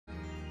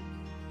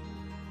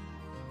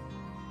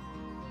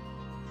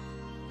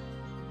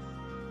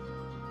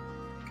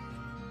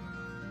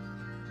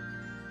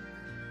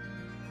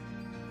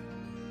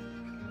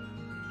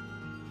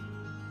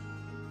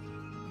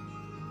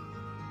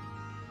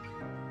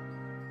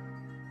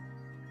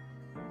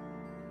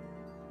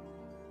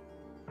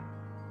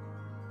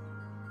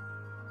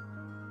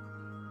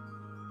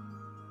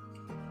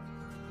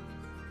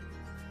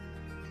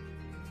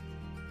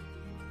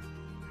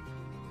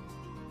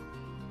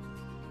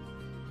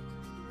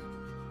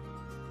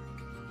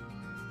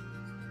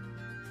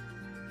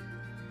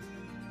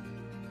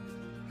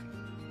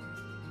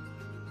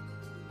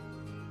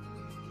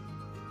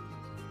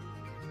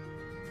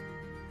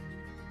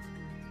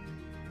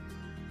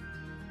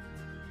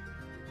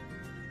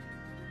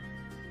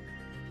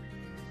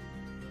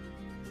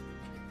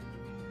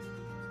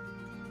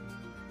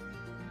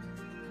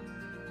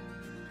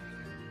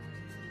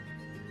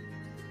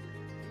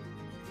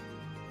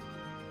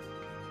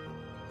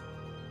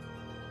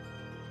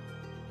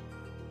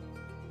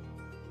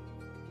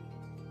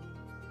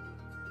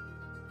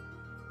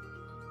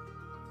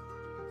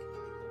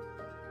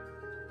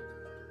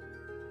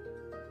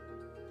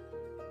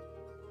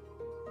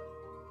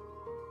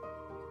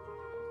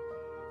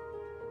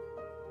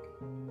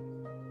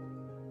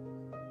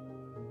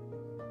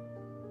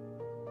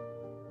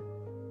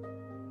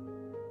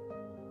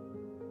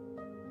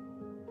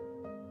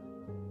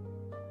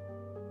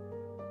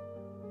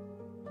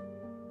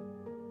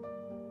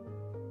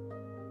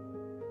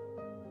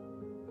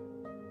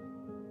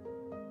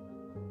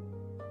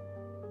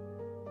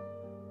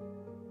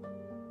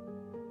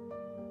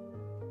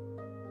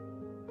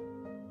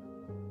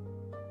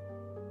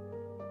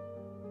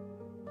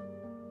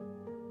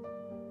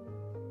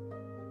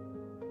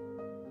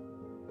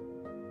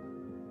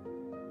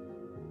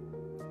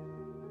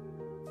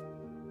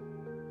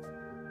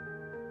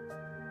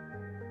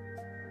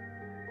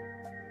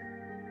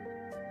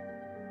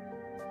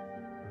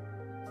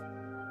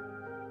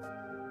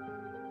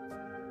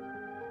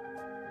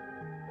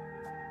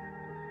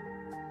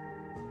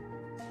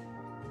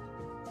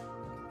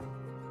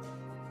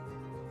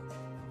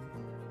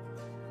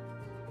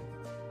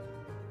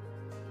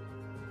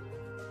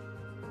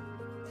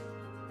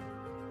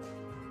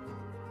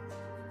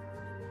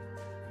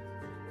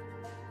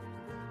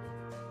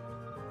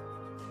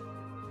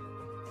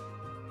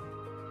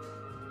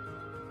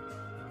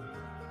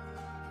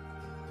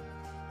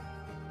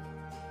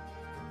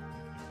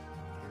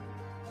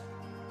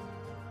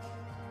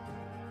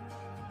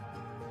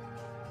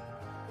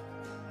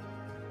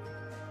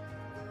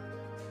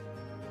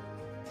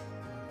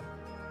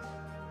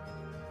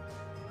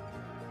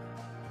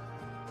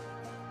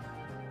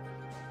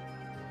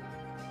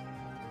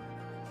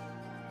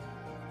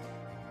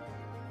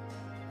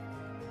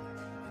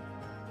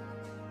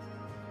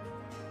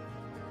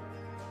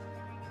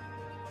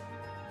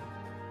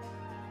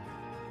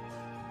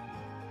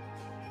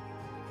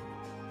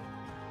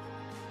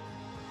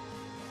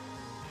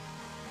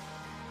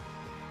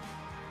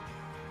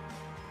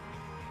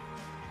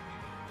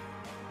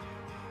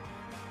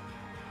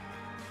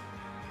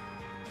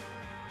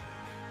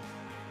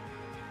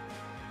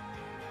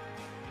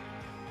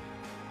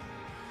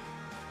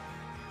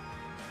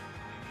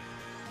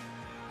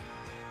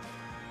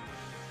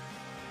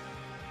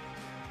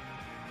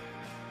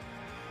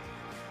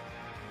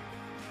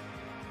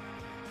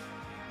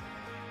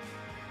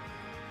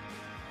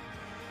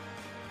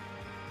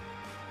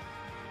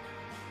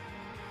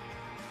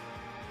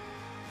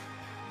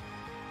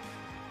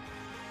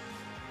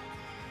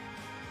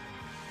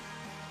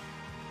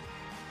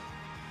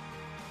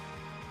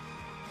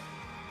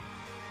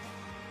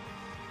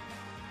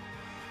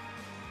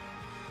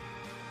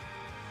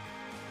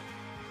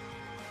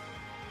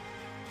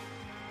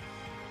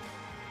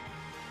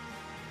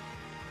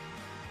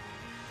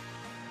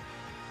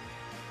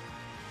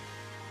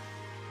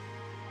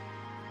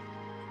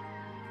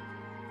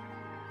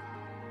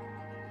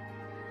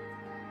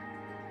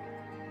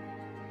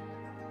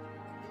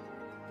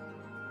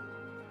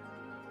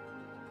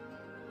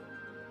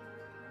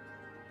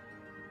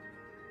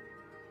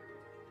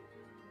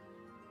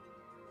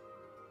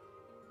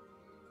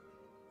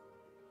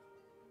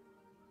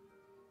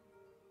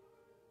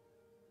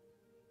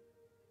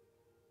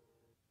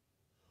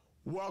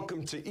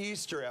Welcome to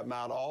Easter at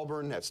Mount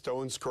Auburn at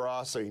Stones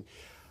Crossing.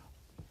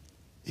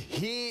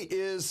 He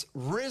is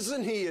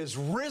risen. He is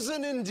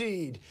risen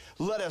indeed.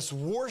 Let us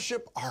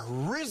worship our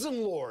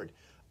risen Lord.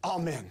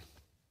 Amen.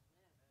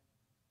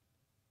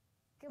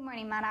 Good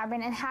morning, Mount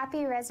Auburn, and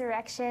happy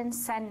Resurrection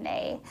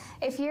Sunday.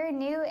 If you're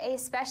new, a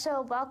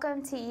special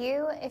welcome to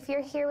you. If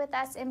you're here with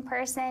us in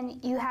person,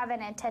 you have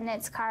an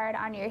attendance card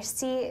on your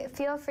seat.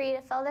 Feel free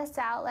to fill this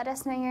out. Let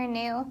us know you're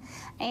new.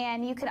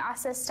 And you can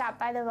also stop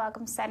by the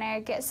Welcome Center,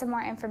 get some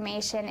more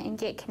information, and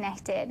get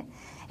connected.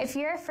 If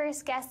you're a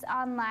first guest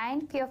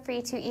online, feel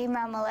free to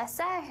email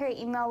Melissa. Her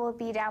email will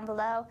be down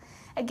below.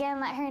 Again,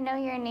 let her know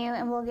you're new,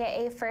 and we'll get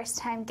a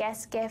first-time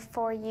guest gift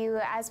for you,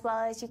 as well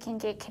as you can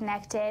get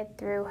connected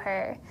through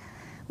her.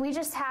 We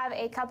just have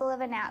a couple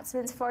of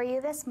announcements for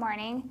you this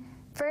morning.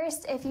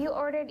 First, if you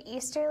ordered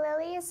Easter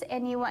lilies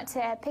and you want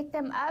to pick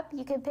them up,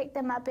 you can pick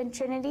them up in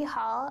Trinity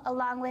Hall,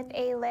 along with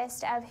a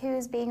list of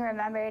who's being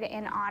remembered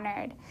and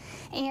honored.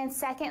 And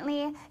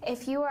secondly,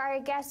 if you are a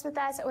guest with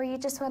us or you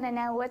just want to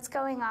know what's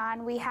going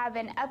on, we have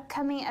an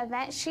upcoming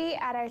event sheet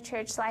at our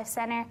Church Life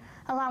Center,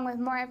 along with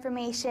more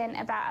information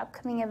about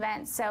upcoming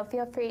events. So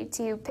feel free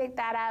to pick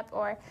that up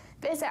or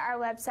visit our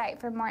website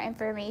for more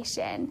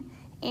information.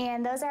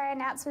 And those are our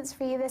announcements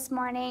for you this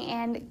morning,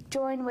 and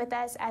join with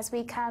us as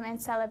we come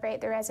and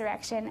celebrate the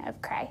resurrection of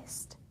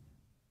Christ.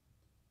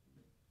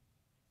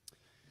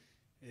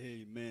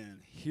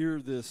 Amen.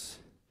 Hear this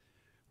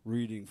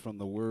reading from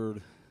the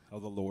word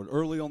of the Lord.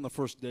 Early on the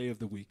first day of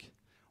the week,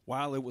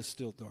 while it was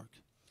still dark,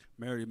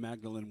 Mary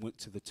Magdalene went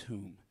to the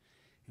tomb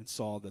and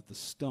saw that the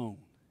stone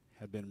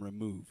had been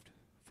removed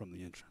from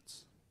the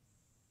entrance.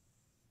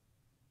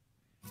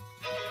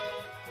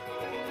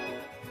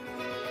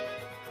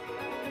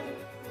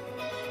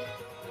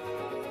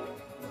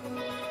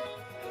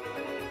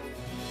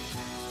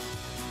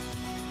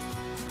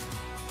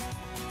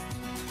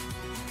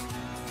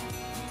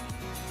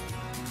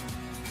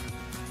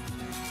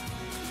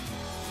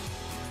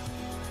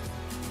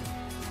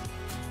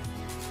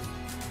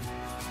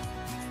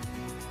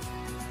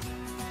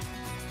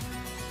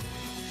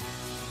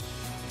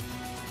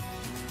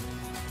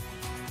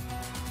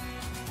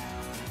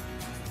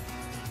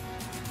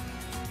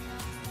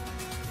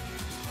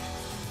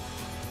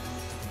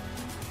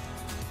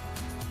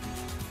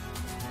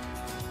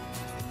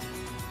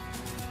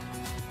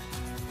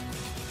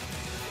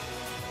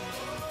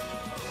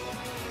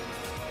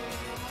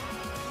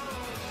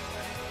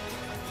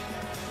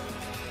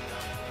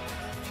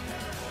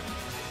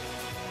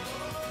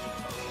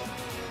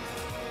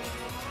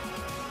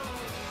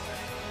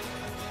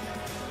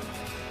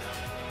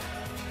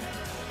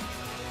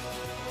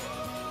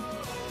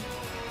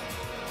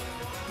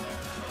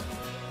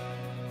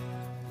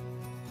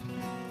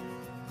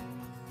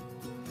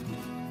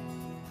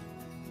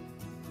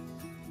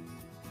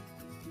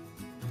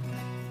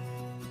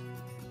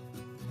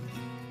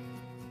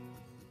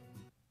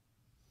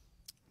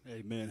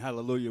 Amen.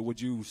 Hallelujah. Would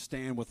you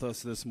stand with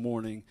us this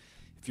morning?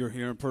 If you're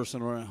here in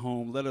person or at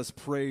home, let us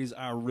praise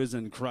our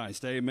risen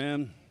Christ.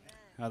 Amen.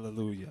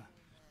 Hallelujah.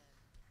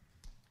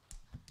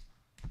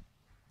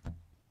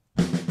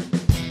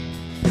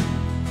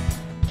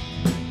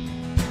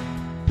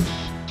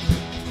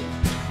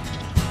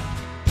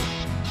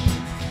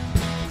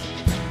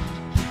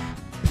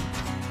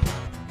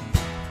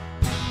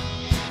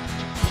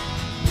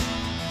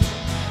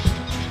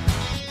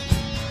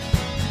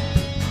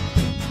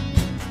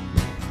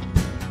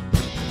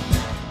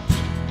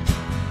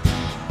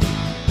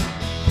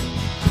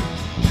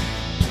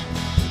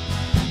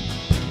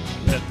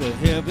 The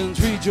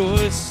heavens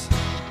rejoice,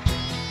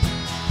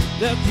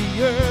 let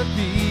the earth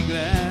be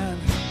glad,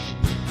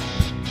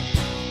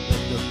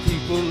 let the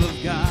people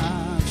of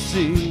God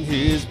sing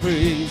his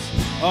praise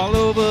all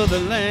over the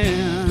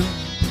land.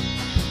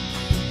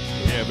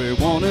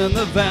 Everyone in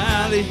the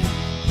valley,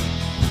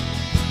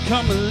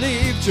 come and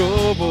lift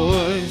your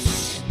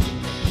voice.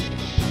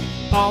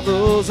 All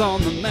those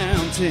on the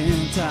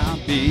mountain top,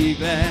 be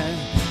glad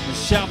and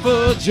shout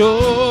for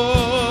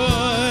joy.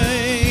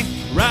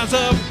 Rise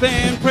up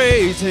and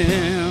praise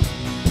him.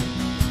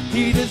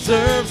 He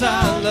deserves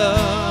our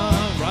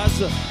love.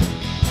 Rise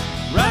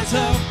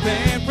up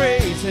and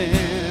praise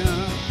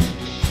him.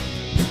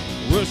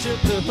 Worship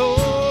the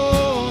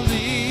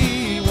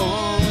Holy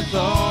One with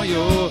all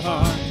your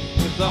heart,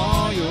 with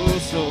all your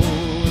soul,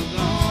 with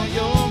all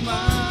your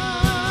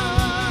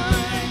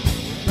mind.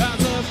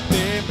 Rise up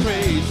and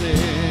praise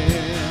him.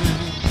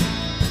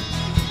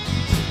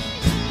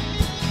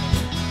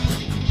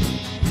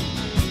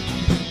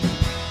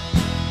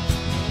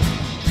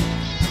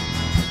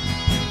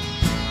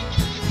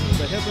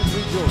 Heavens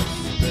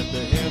rejoice, let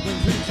the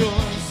heavens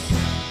rejoice,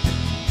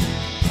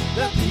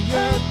 let the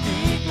earth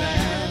be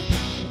glad,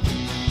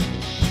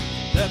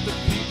 let the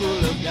people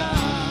of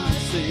God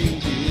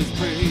sing his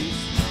praise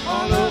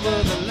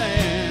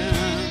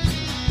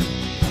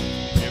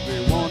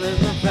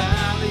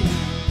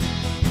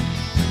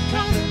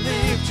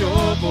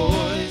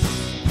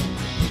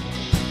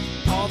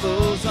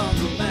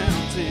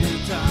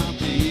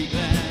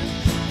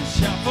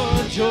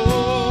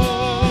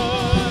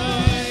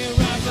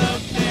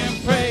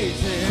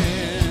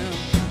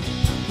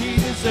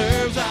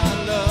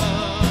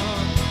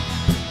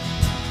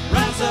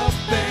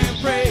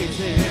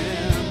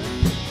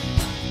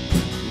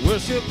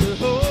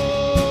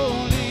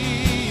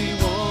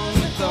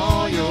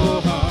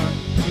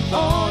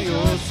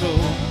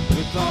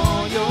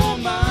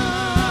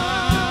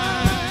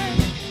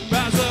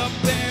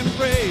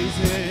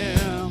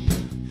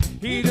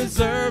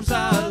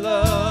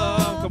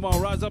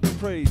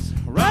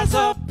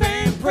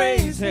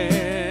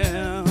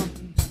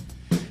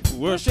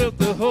Worship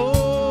the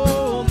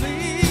Holy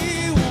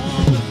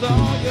One with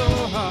all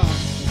your heart,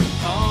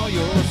 all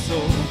your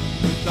soul,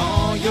 with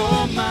all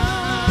your mind.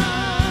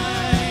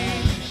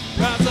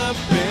 Rise up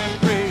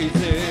and praise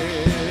Him.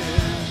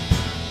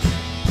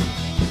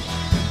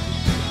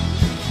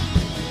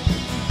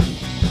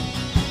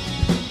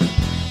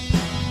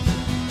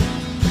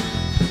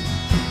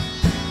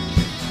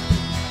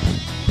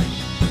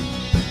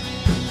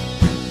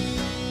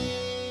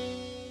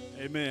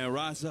 Amen.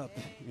 Rise up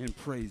and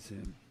praise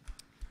Him,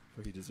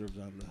 for He deserves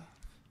our love.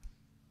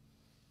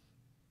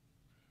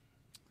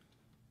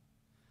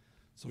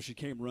 So she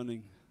came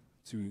running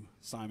to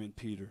Simon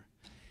Peter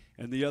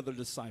and the other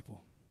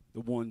disciple, the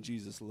one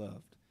Jesus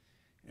loved,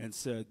 and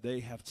said,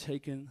 "They have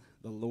taken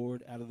the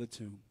Lord out of the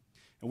tomb,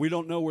 and we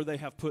don't know where they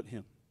have put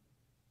Him."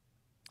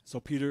 So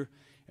Peter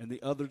and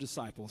the other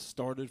disciple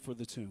started for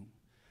the tomb.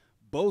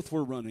 Both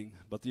were running,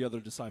 but the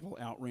other disciple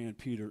outran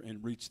Peter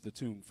and reached the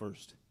tomb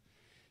first.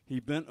 He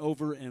bent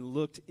over and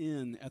looked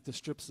in at the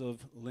strips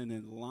of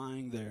linen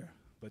lying there,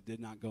 but did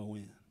not go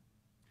in.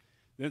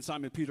 Then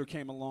Simon Peter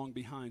came along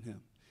behind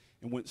him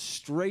and went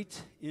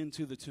straight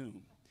into the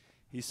tomb.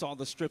 He saw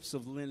the strips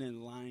of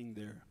linen lying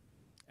there,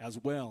 as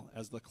well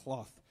as the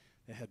cloth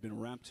that had been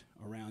wrapped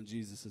around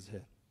Jesus'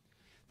 head.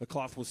 The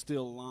cloth was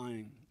still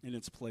lying in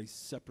its place,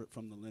 separate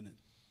from the linen.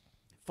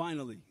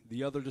 Finally,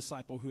 the other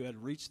disciple who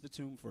had reached the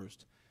tomb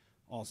first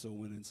also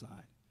went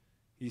inside.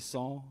 He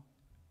saw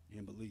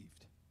and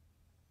believed.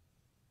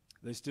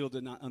 They still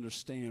did not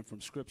understand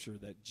from Scripture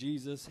that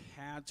Jesus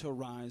had to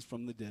rise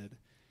from the dead.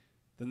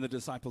 Then the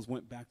disciples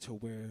went back to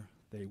where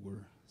they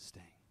were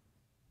staying.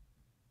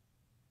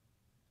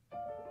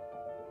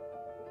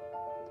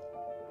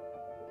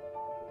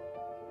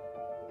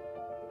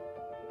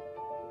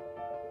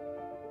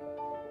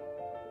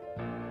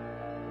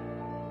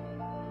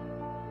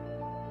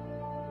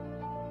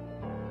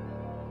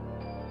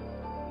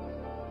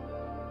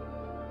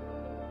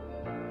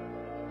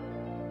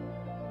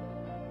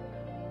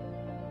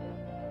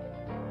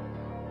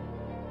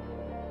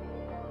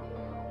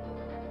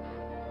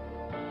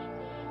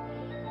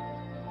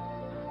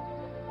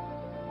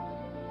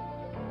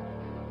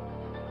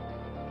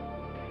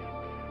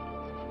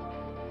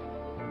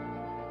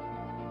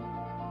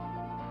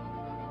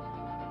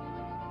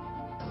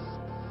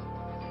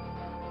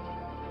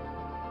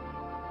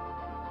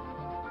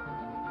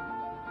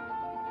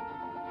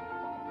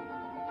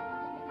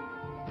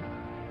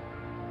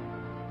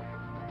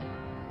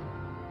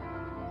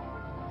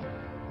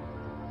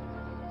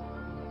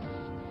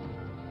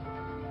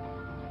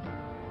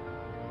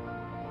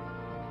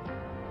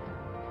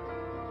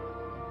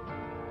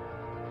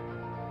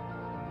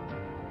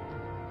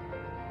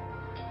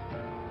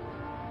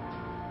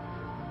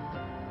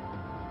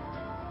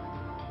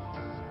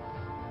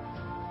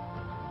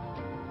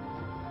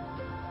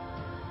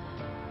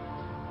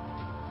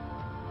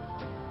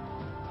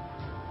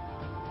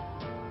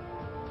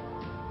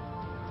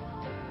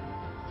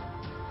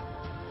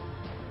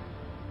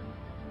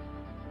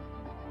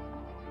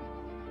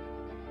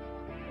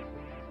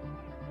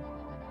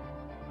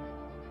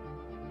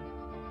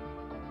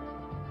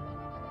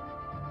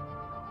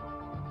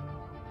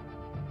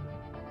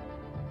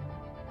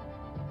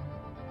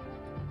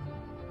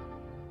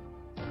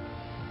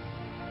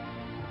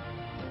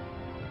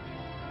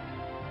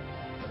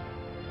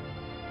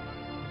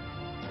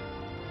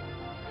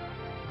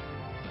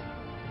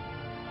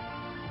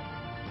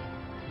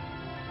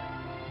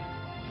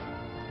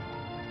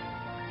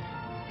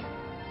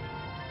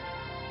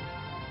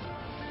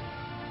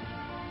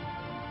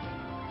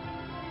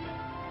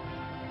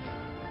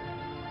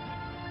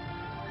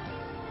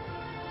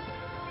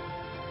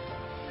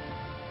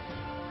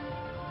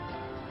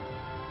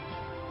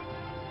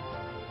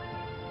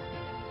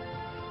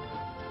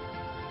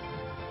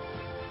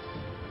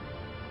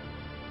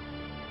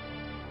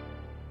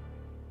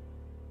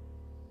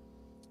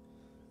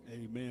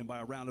 Amen. By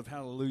a round of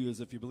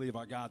hallelujahs, if you believe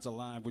our God's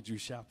alive, would you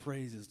shout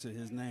praises to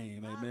His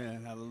name?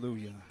 Amen.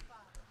 Hallelujah.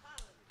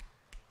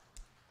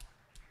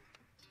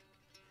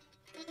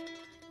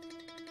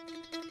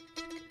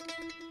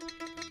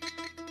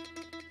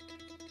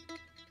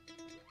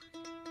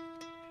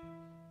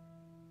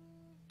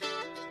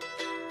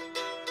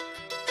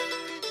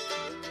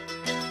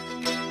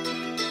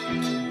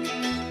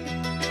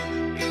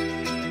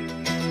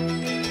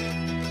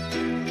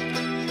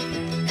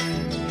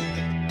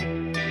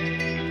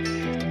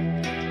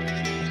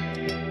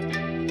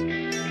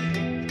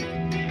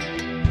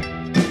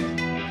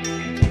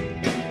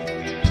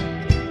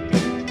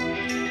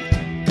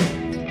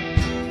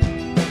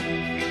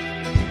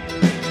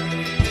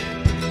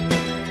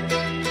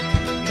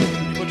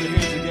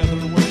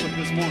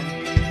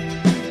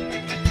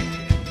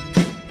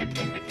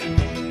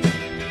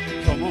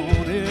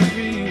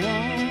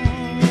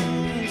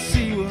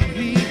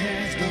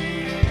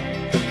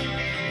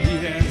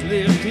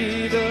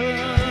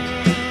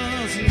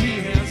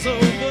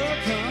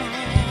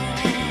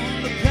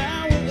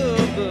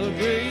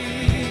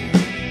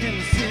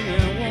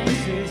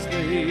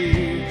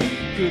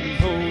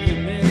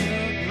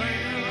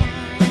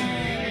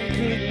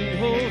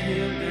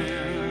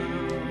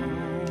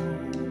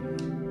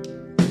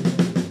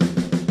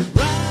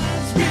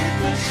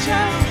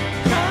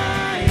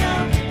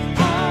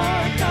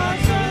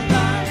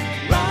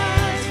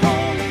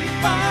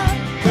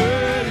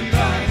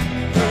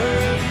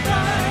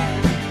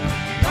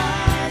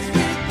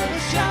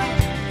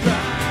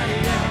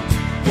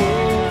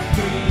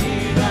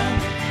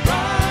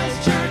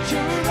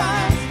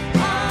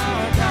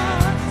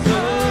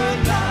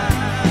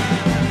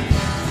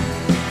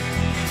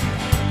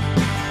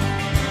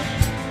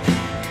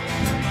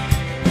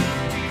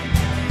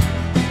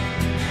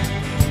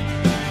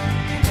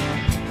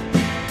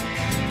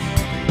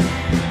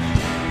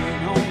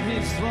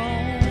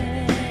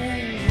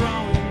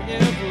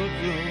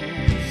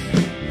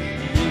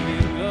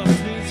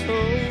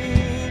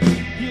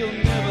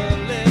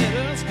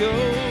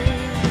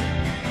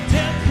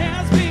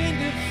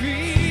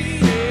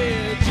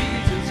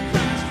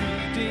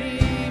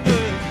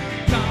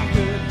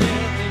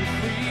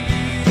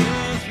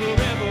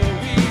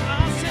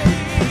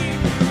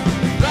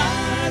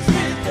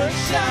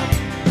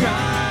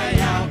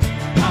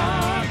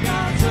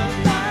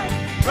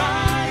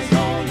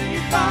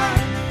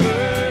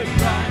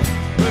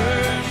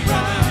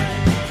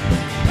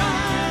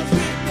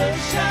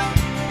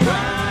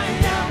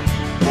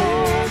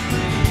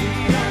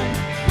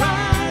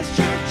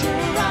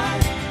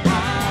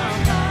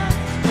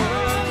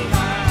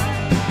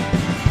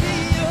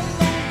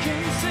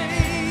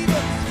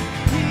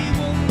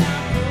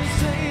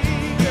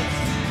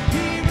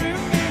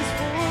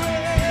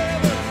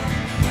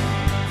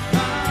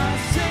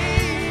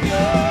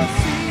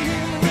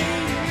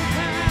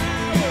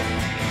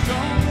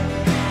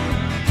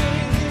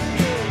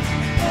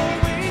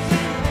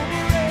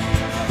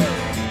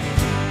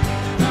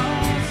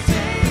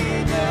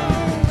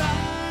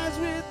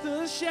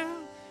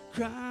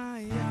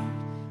 cry out,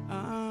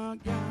 our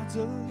God's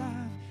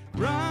alive.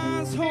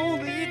 Rise,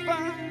 holy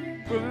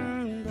fire,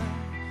 burn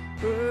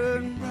bright,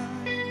 burn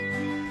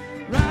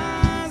bright.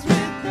 Rise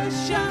with a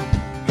shout,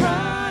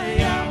 cry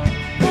out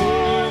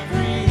for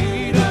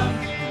freedom.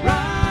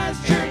 Rise,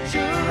 church,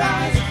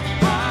 arise,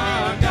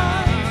 our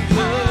God's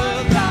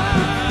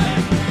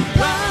alive.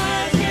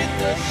 Rise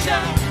with a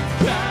shout,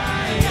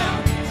 cry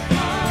out,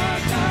 our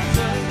God's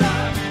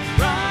alive.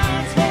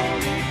 Rise,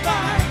 holy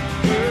fire,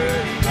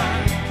 burn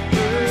bright,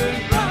 burn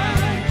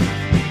bright.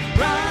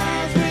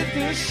 Rise with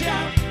a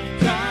shout,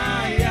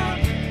 cry out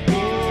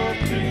for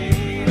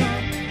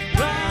freedom.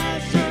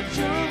 Rise, church,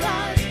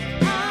 arise,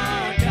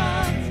 our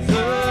God's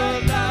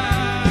alive.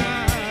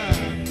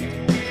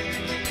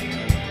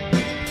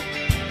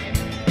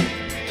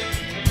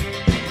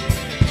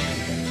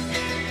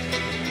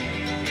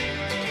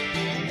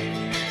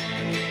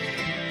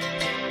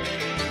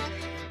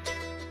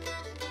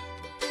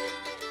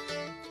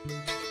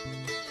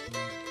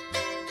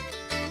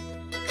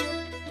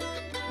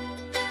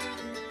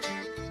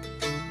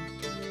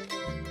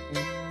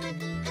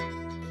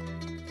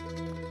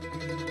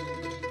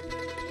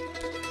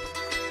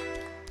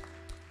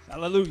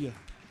 Hallelujah.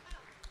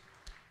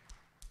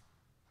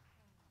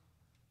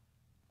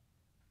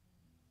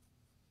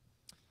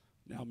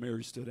 Now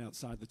Mary stood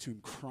outside the tomb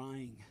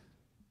crying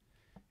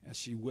as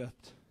she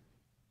wept.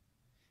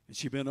 And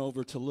she bent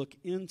over to look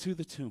into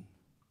the tomb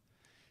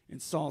and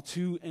saw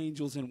two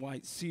angels in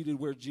white seated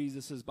where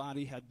Jesus'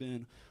 body had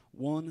been,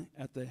 one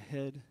at the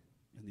head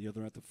and the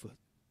other at the foot.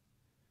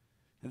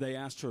 And they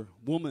asked her,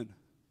 "Woman,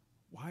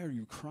 why are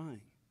you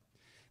crying?"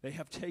 "They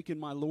have taken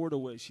my Lord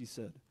away," she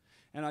said,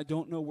 "and I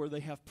don't know where they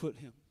have put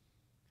him."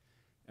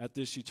 At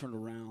this, she turned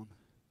around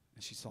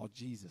and she saw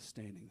Jesus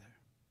standing there.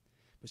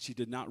 But she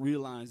did not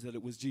realize that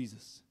it was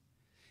Jesus.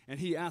 And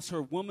he asked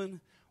her,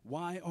 "Woman,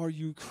 why are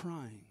you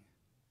crying?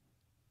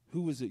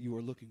 Who is it you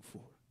are looking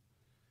for?"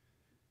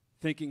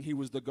 Thinking he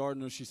was the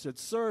gardener, she said,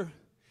 "Sir,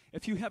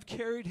 if you have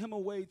carried him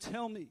away,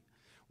 tell me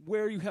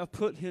where you have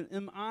put him,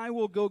 and I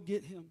will go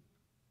get him."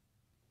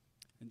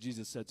 And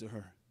Jesus said to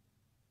her,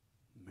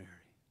 "Mary."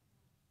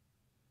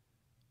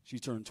 She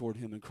turned toward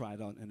him and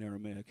cried out in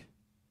Aramaic,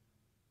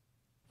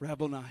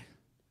 "Rabboni,"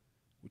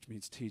 which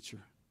means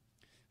teacher.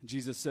 And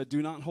Jesus said,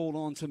 "Do not hold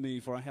on to me,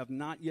 for I have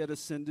not yet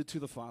ascended to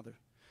the Father.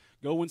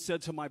 Go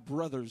instead to my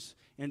brothers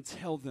and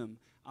tell them,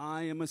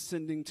 I am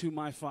ascending to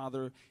my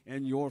Father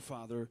and your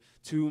Father,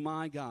 to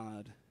my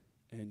God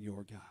and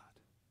your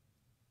God."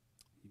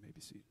 You may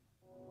be seated.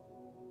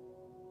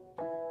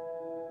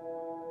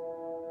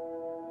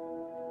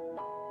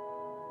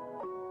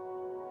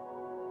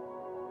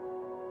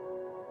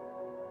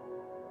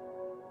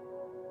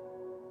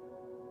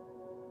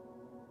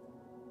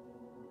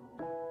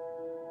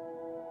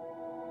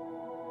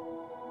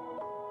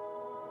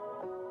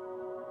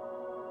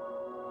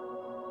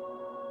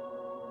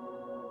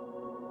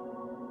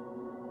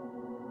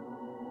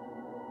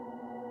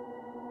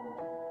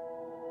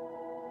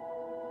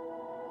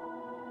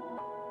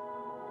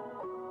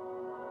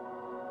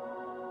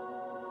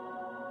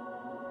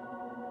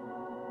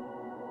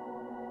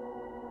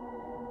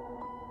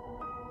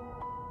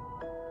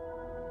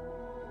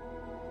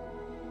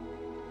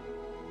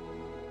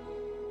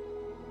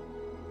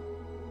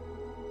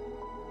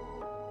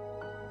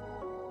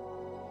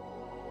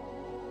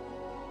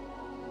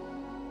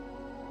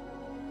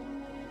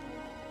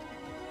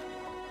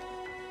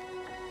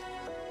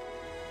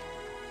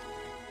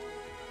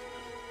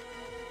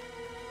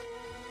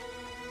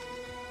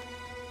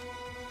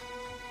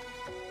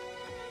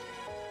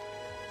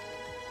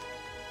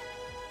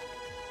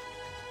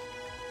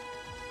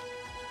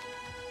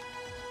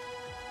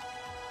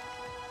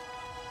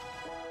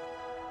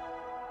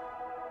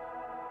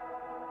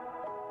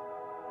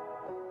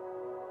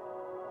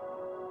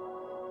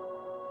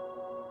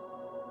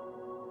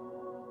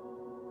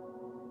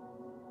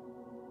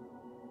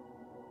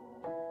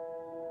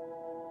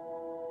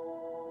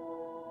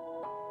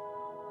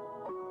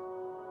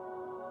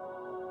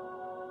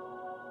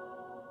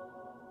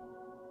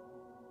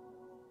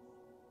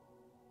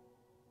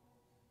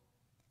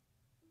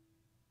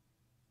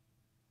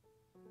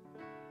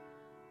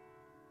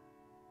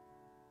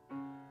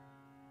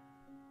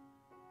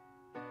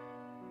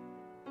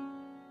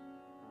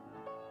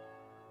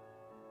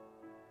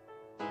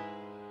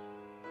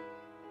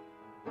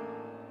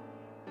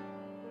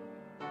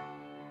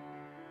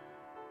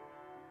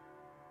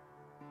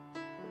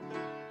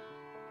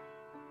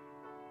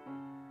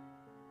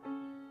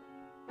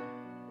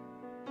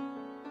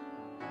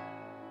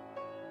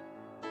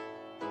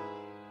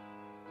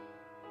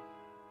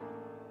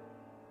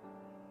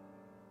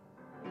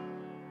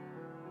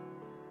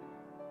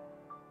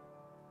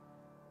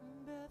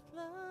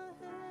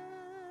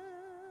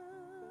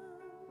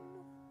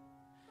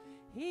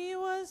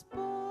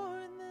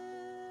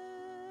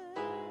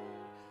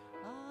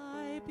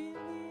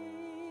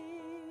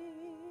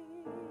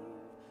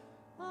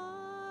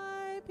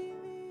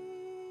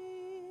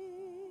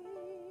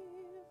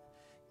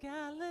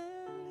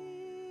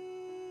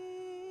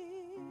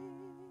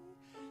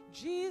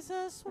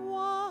 Jesus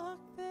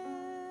walked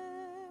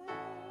there.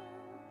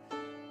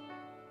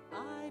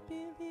 I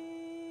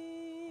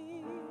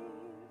believe,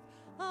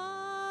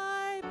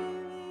 I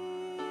believe.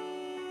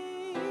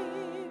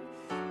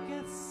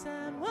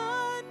 Gethsemane,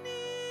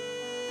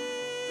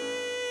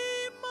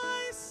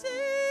 my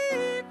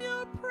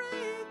Savior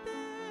prayed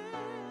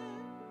there.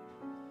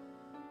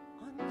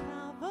 On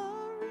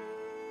Calvary,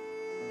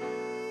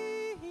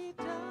 he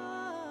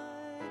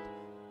died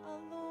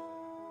alone.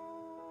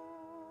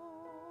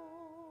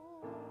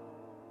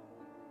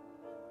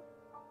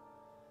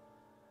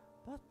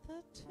 But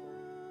the tomb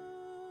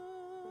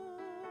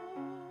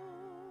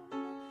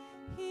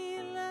he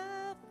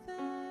left there.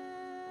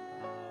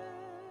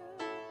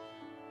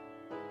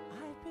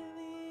 I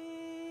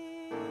believe,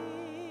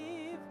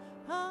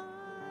 I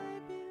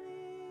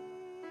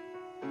believe.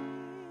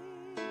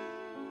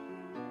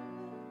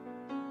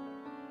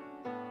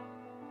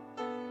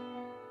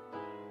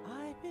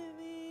 I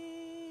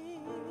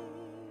believe,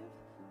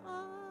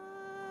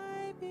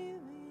 I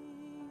believe.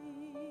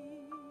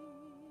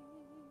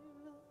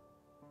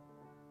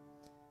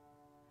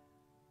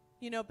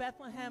 You know,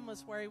 Bethlehem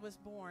was where he was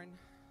born,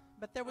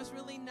 but there was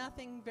really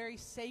nothing very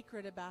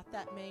sacred about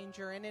that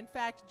manger. And in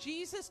fact,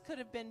 Jesus could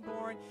have been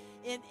born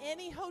in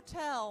any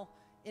hotel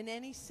in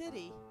any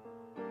city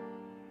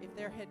if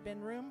there had been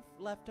room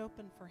left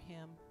open for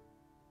him.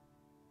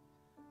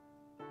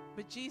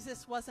 But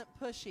Jesus wasn't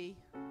pushy,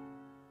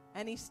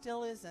 and he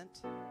still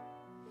isn't.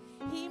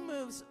 He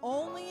moves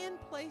only in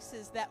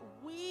places that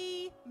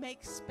we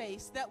make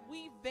space, that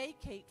we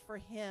vacate for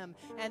him.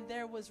 And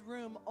there was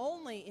room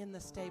only in the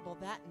stable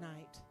that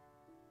night.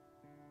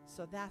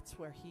 So that's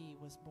where he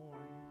was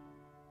born.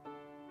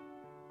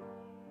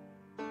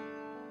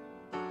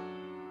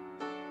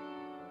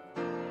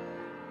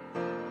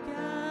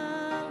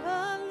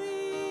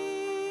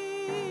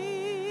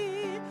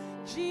 Galilee,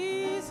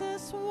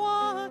 Jesus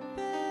walked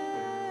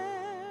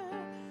there.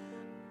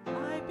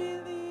 I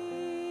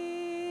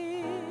believe,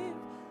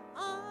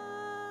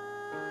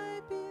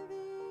 I believe.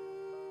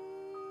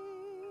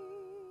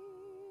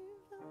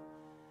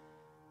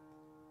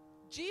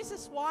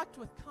 Jesus walked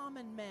with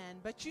common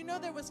men, but you know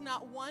there was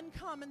not one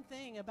common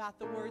thing about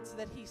the words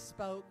that he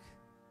spoke.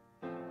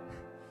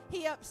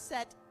 He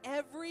upset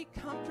every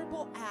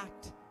comfortable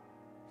act.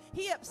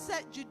 He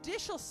upset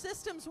judicial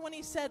systems when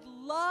he said,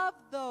 "Love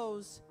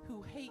those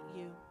who hate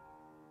you."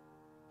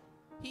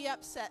 He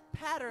upset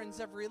patterns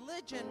of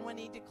religion when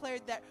he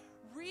declared that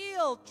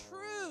real,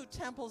 true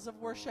temples of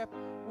worship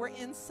were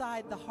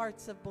inside the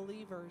hearts of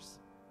believers.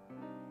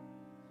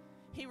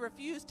 He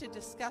refused to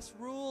discuss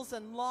rules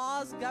and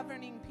laws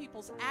governing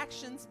people's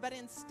actions, but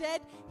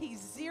instead he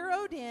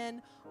zeroed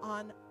in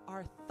on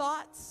our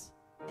thoughts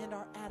and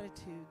our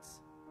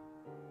attitudes.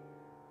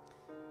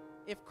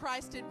 If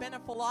Christ had been a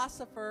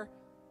philosopher,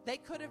 they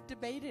could have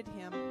debated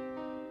him.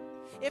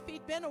 If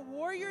he'd been a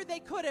warrior,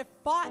 they could have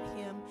fought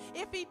him.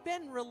 If he'd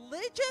been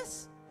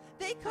religious,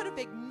 they could have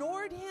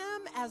ignored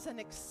him as an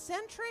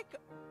eccentric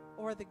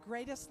or the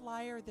greatest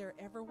liar there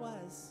ever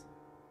was.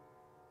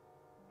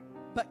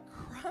 But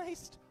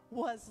Christ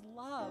was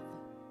love.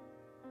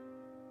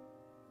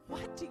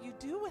 What do you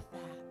do with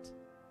that?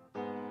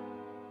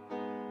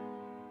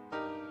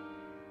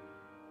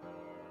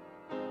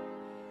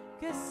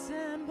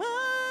 Gethsemane,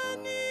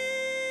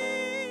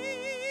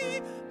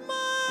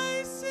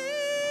 my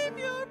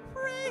Savior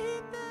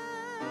prayed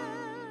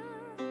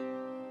there.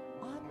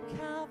 On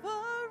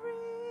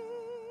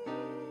Calvary,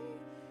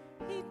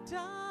 he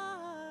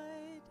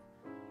died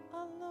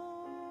alone.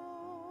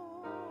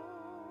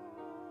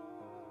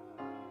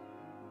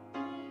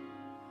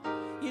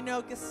 You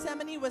know,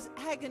 Gethsemane was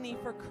agony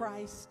for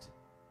Christ.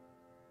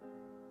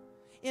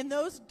 In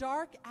those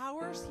dark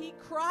hours, he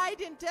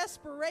cried in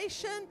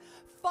desperation,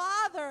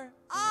 "Father,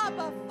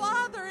 Abba,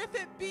 Father, if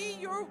it be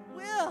your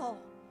will,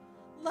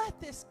 let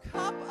this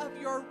cup of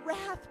your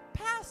wrath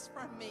pass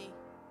from me."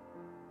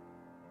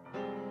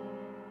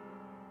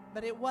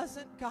 But it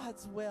wasn't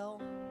God's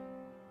will.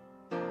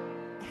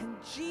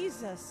 And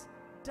Jesus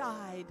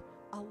died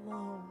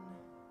alone.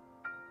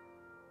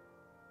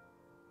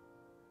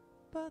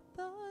 But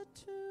the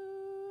tomb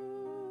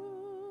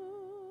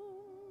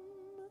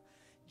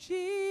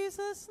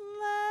Jesus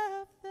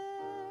left there,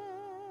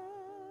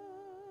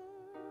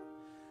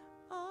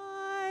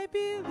 I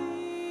believe,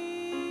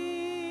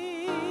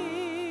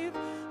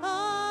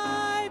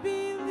 I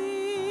believe.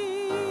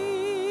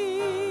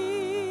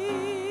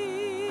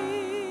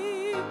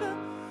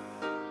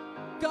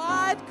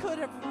 God could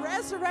have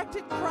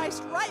resurrected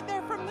Christ right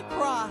there from the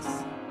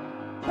cross,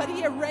 but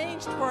he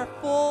arranged for a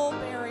full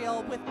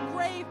burial with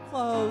grave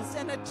clothes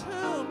and a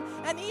tomb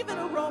and even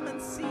a Roman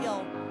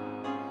seal.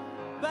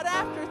 But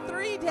after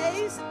 3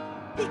 days,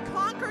 he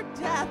conquered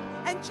death,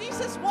 and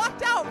Jesus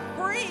walked out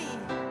free.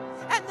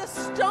 And the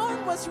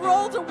stone was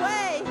rolled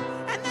away,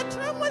 and the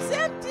tomb was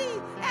empty,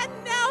 and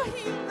now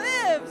he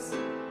lives,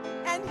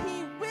 and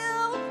he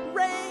will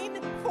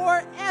reign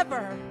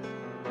forever.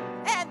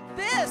 And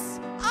this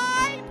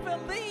I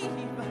believe.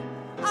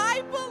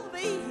 I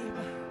believe.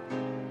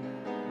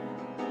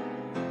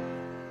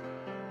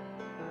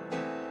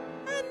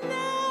 And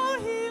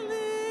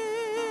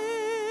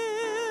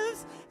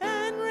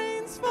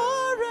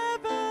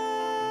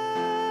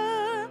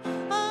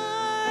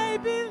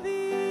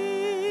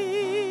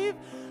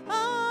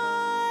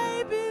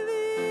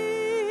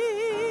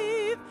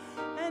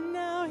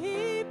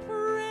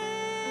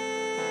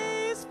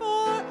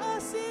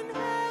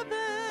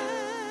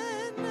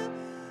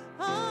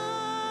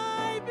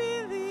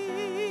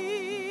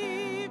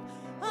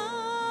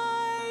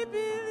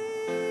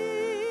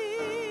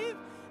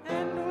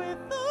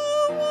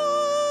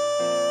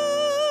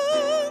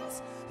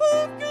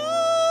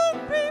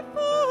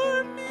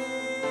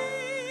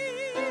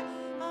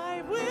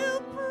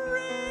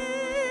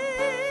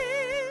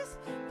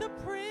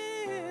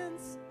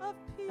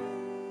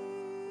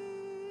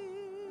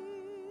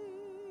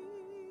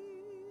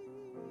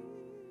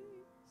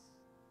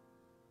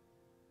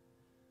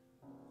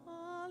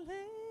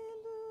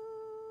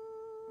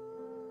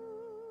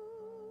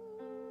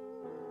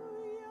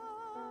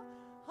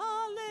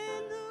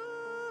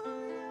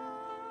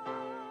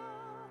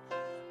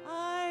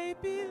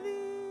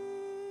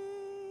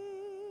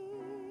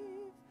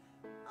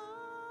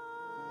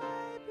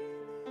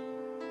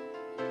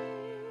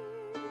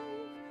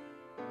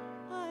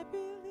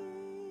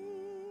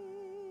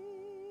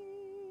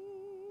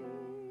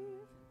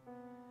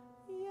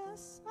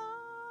Yes, I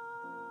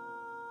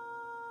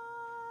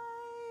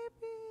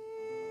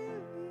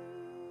believe.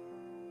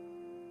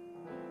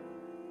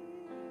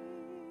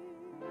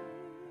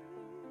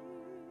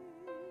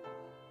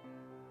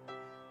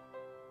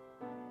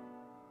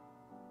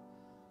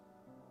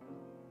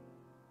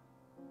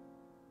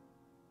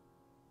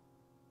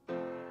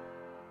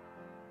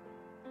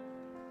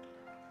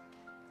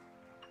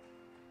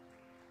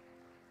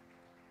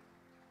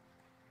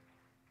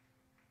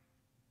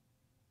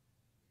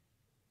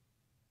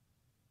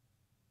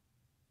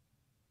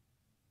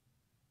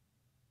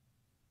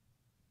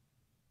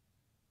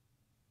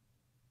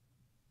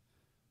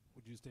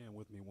 Would you stand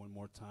with me one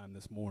more time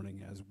this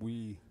morning as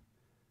we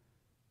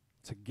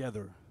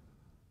together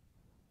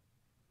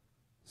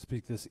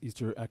speak this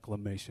Easter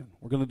acclamation?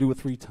 We're going to do it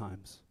 3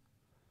 times.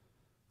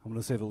 I'm going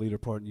to say the leader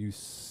part, and you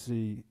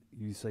say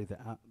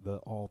the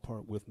all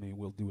part with me, and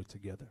we'll do it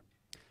together.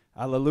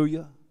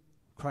 Alleluia,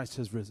 Christ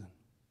has risen.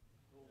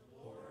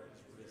 The Lord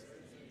is risen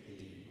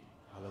indeed.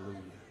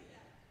 Hallelujah.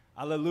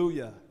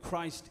 Alleluia,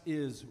 Christ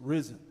is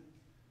risen.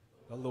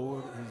 The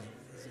Lord is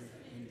risen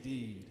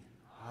indeed.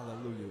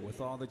 Hallelujah.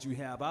 With all that you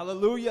have.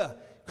 Hallelujah.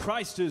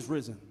 Christ is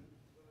risen.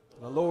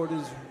 The Lord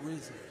is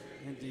risen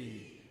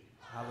indeed.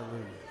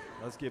 Hallelujah.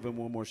 Let's give him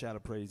one more shout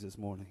of praise this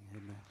morning.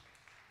 Amen.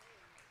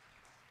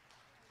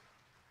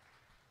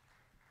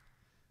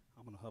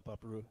 I'm going to hop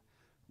up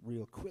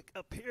real quick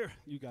up here.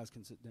 You guys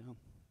can sit down.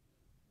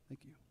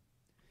 Thank you.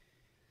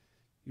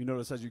 You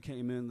notice as you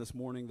came in this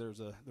morning,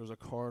 there's a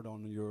card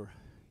on your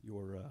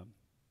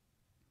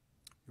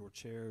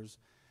chairs.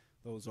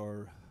 Those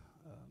are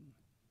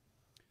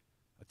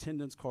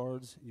attendance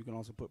cards. You can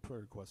also put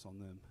prayer requests on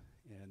them,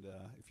 and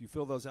if you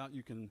fill those out,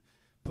 you can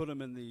put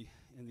them in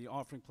the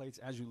offering plates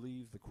as you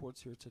leave the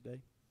courts here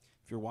today.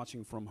 If you're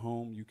watching from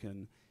home, you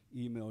can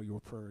email your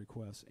prayer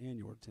requests and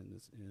your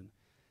attendance in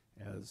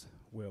as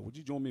well. Would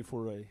you join me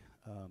for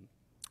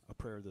a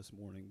prayer this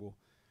morning? We'll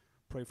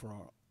pray for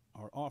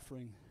our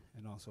offering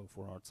and also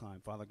for our time.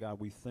 Father God,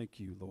 we thank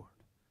you, Lord,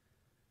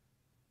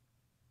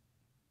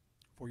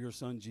 for your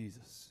Son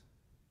Jesus.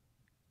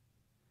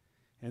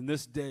 And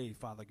this day,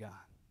 Father God,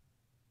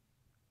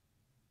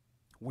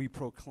 we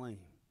proclaim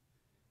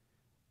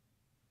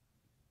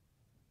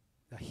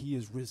that he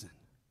is risen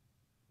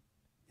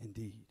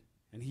indeed,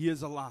 and he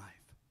is alive.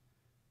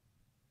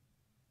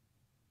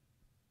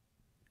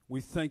 We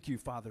thank you,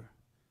 Father,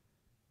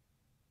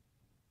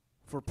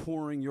 for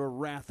pouring your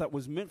wrath that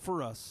was meant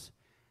for us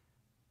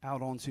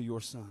out onto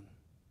your Son,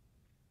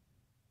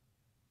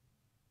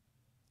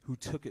 who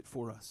took it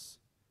for us.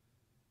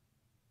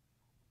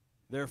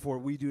 Therefore,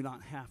 we do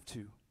not have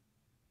to.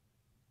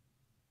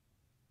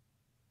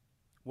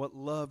 What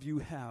love you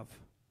have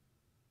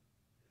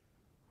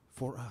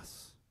for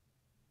us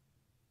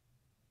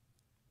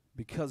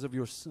because of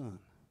your Son,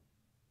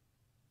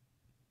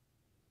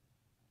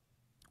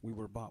 we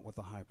were bought with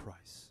a high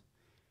price.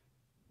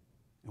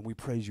 And we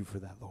praise you for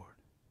that, Lord.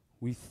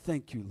 We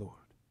thank you,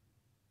 Lord,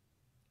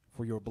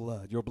 for your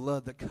blood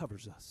that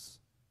covers us.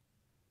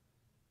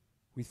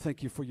 We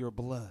thank you for your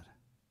blood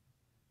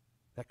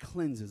that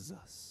cleanses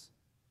us.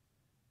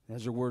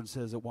 As your word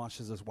says, it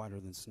washes us whiter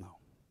than snow.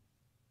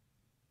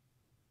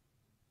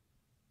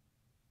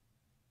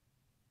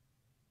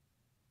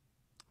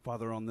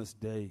 Father, on this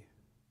day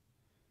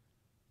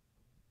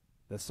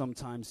that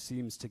sometimes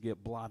seems to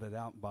get blotted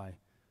out by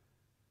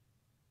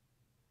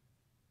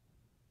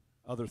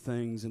other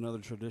things and other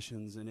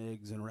traditions and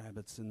eggs and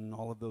rabbits and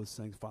all of those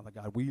things, Father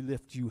God, we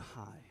lift you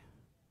high.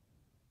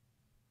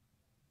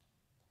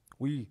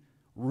 We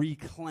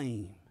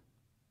reclaim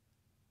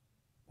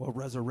what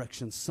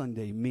Resurrection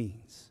Sunday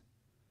means,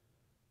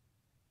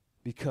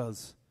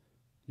 because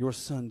your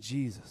Son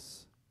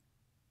Jesus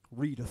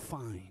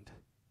redefined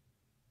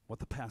what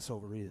the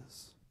Passover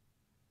is.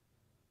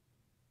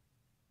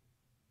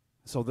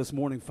 So this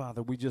morning,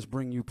 Father, we just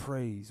bring you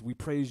praise. We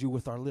praise you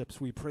with our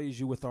lips. We praise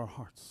you with our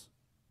hearts.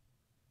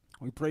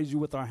 We praise you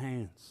with our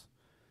hands.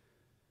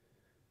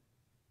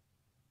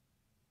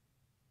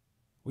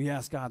 We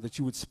ask, God, that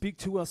you would speak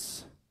to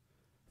us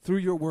through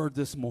your word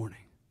this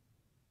morning.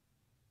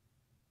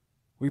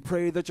 We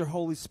pray that your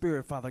Holy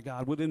Spirit, Father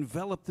God, would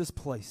envelop this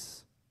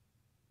place,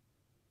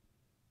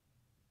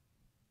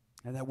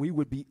 and that we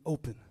would be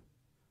open,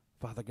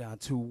 Father God,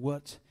 to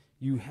what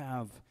you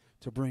have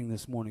to bring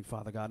this morning,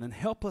 Father God. And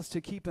help us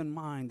to keep in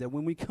mind that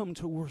when we come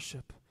to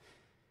worship,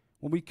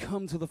 when we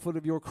come to the foot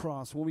of your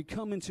cross, when we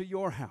come into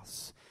your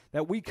house,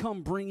 that we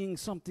come bringing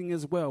something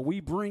as well. We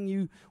bring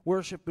you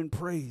worship and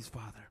praise,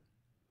 Father.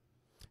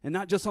 And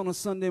not just on a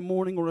Sunday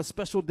morning or a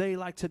special day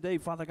like today,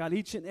 Father God.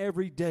 Each and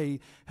every day,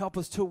 help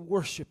us to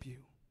worship you.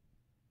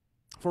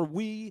 For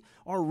we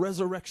are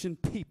resurrection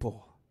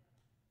people.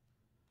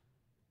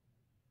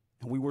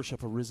 And we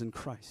worship a risen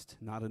Christ,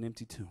 not an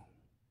empty tomb.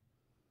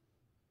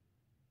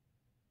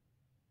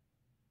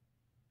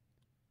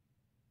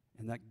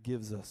 And that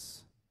gives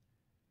us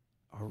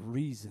a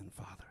reason,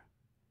 Father,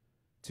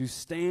 to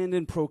stand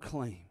and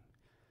proclaim,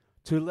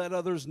 to let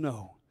others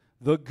know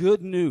the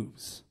good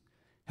news.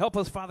 Help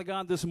us, Father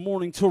God, this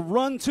morning to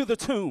run to the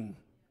tomb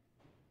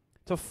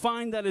to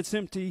find that it's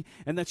empty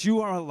and that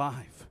you are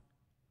alive.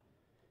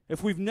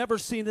 If we've never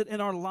seen it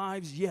in our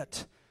lives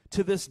yet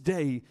to this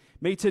day,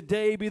 may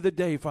today be the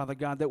day, Father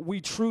God, that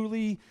we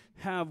truly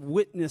have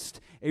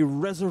witnessed a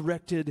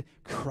resurrected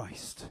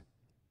Christ.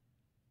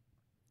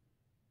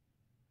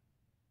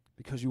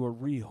 Because you are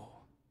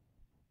real.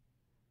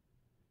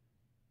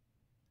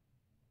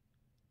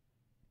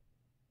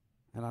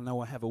 And I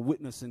know I have a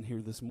witness in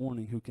here this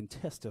morning who can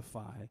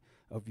testify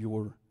of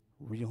your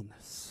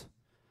realness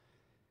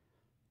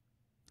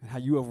and how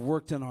you have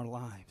worked in our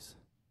lives.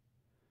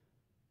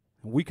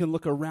 And we can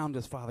look around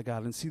us, Father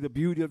God, and see the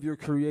beauty of your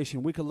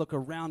creation. We can look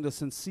around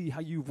us and see how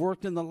you've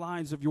worked in the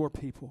lives of your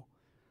people.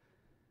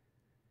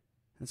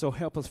 And so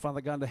help us,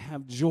 Father God, to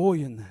have joy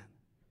in that.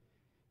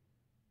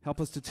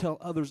 Help us to tell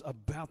others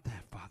about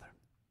that, Father.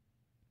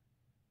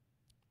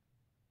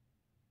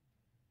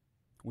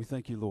 We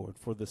thank you, Lord,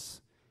 for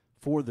this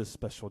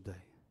special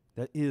day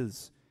that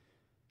is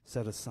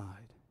set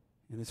aside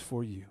and is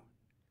for you.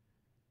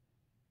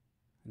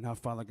 And now,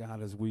 Father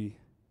God, as we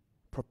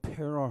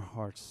prepare our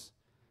hearts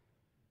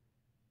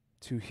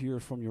to hear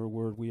from your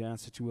word, we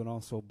ask that you would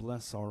also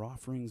bless our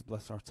offerings,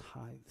 bless our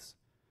tithes.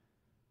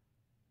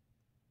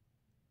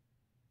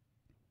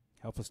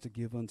 Help us to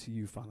give unto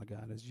you, Father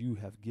God, as you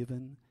have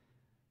given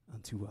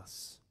unto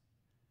us.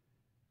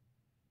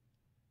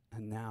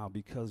 And now,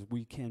 because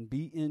we can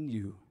be in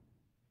you,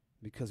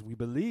 because we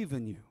believe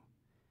in you,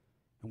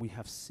 and we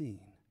have seen,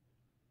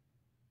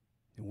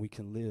 and we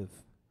can live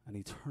an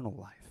eternal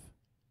life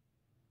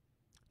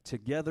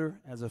together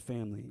as a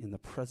family in the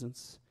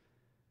presence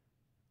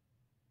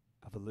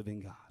of a living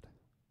God.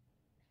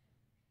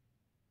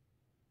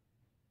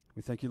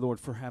 We thank you, Lord,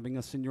 for having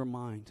us in your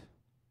mind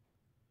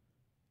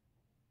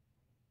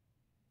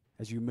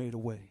as you made a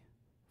way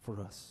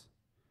for us.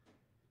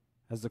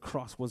 As the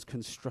cross was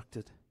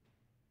constructed,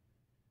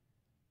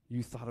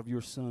 you thought of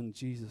your Son,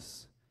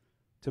 Jesus,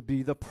 to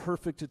be the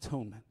perfect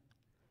atonement,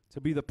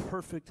 to be the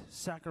perfect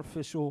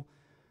sacrificial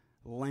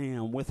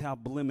lamb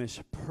without blemish,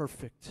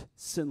 perfect,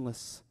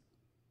 sinless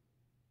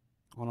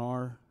on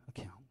our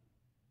account.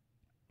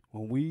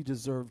 When we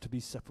deserve to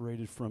be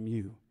separated from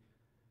you,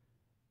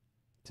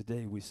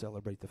 today we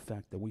celebrate the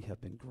fact that we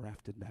have been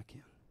grafted back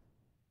in.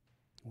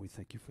 We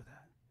thank you for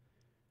that.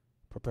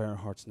 Prepare our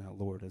hearts now,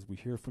 Lord, as we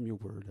hear from your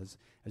word,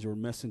 as your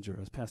messenger,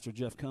 as Pastor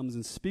Jeff comes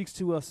and speaks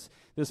to us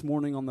this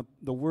morning on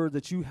the word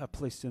that you have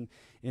placed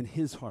in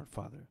his heart,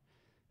 Father.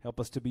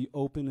 Help us to be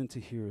open and to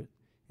hear it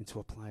and to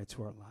apply it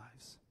to our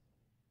lives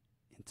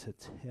and to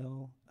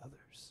tell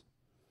others.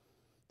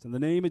 It's in the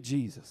name of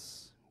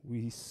Jesus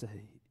we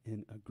say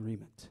in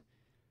agreement.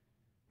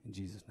 In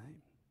Jesus'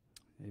 name,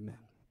 amen.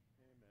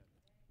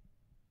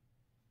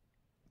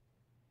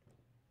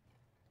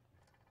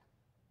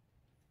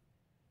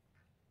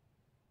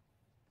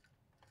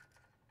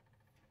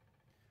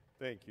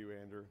 Thank you,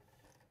 Andrew.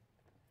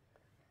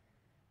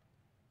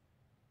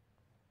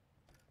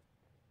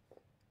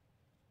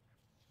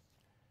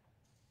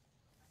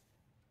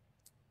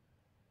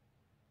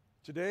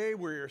 Today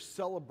we are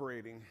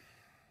celebrating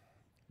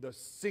the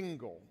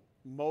single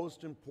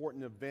most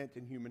important event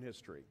in human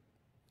history.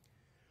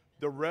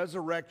 The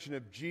resurrection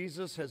of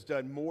Jesus has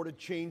done more to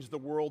change the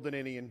world than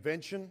any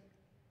invention,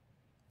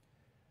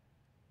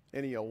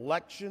 any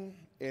election,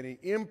 any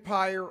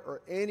empire,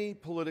 or any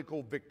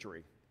political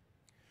victory.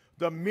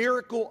 The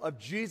miracle of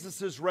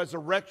Jesus'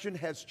 resurrection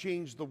has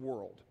changed the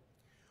world.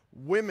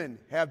 Women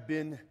have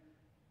been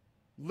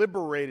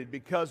liberated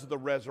because of the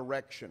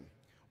resurrection.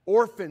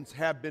 Orphans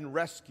have been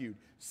rescued.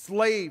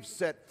 Slaves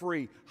set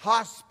free.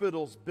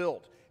 Hospitals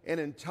built. And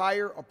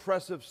entire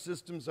oppressive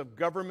systems of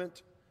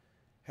government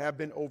have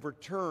been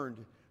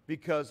overturned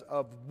because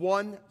of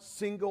one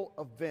single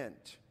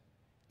event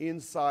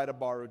inside a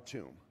borrowed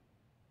tomb.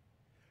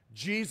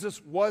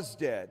 Jesus was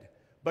dead,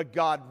 but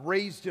God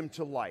raised him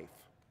to life.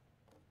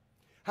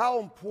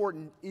 How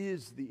important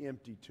is the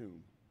empty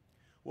tomb?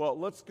 Well,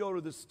 let's go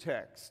to this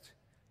text,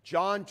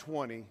 John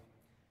 20,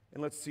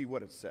 and let's see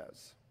what it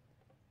says.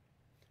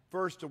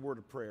 First, a word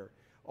of prayer.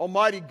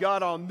 Almighty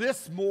God, on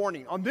this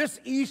morning, on this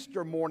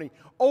Easter morning,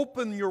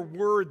 open your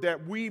word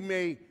that we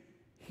may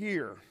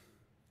hear,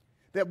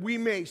 that we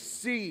may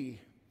see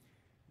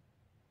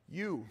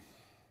you,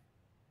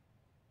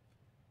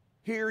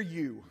 hear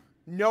you,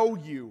 know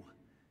you.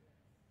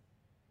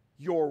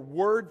 Your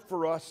word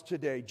for us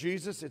today.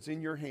 Jesus, it's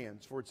in your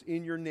hands, for it's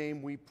in your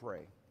name we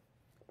pray.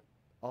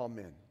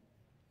 Amen.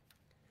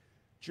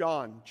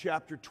 John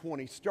chapter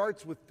 20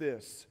 starts with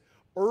this.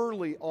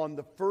 Early on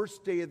the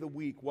first day of the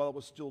week, while it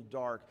was still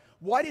dark.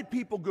 Why did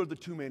people go to the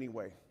tomb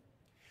anyway?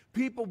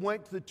 People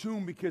went to the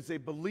tomb because they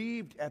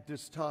believed at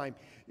this time,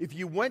 if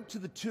you went to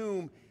the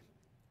tomb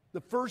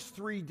the first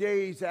 3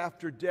 days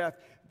after death,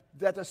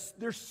 that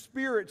their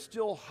spirit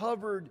still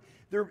hovered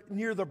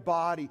near their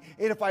body.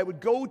 And if I would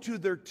go to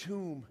their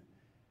tomb,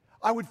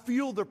 I would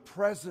feel their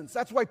presence.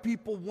 That's why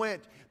people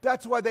went.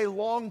 That's why they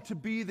longed to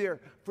be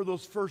there for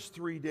those first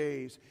 3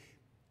 days.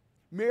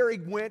 Mary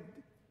went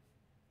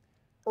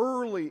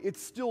early.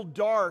 It's still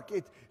dark.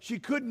 She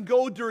couldn't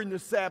go during the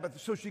Sabbath,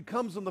 so she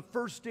comes on the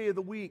first day of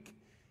the week.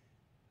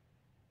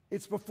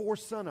 It's before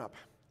sunup.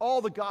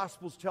 All the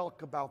Gospels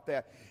talk about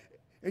that.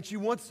 And she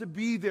wants to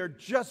be there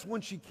just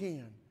when she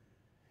can.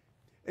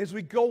 As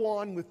we go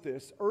on with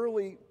this,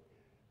 early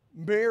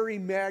Mary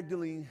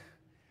Magdalene,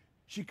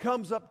 she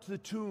comes up to the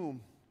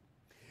tomb.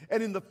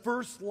 And in the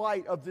first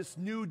light of this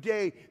new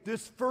day,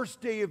 this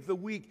first day of the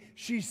week,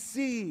 she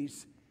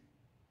sees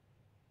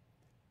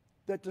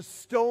that the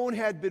stone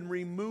had been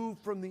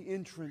removed from the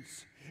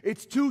entrance.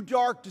 It's too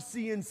dark to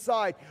see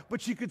inside,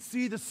 but she could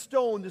see the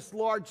stone, this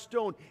large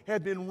stone,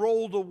 had been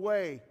rolled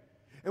away.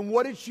 And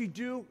what did she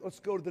do? Let's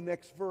go to the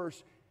next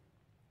verse.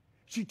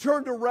 She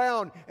turned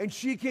around and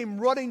she came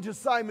running to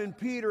Simon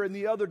Peter and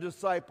the other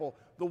disciple,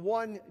 the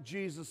one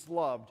Jesus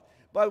loved.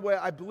 By the way,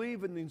 I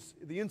believe in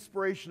the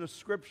inspiration of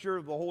Scripture,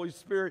 of the Holy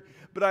Spirit,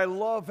 but I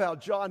love how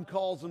John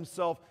calls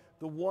himself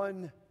the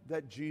one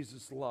that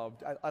Jesus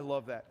loved. I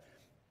love that.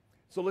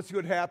 So let's see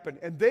what happened.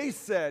 And they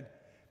said,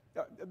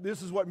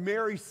 this is what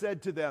Mary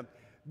said to them,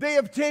 they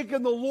have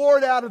taken the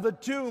Lord out of the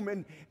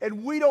tomb,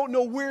 and we don't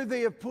know where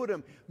they have put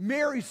him.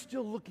 Mary's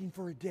still looking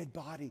for a dead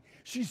body.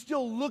 She's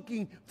still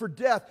looking for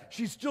death.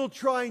 She's still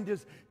trying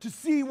to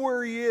see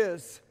where he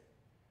is.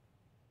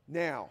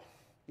 Now,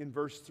 in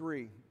verse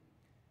 3,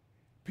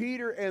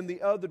 Peter and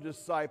the other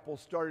disciple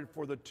started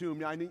for the tomb.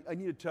 Now, I need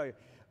to tell you,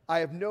 I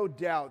have no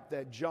doubt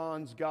that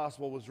John's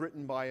gospel was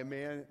written by a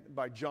man,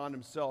 by John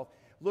himself.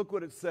 Look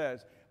what it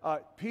says.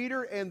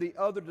 Peter and the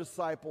other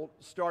disciple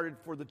started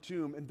for the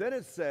tomb. And then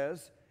it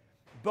says,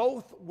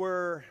 both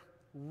were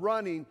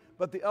running,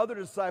 but the other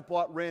disciple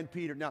outran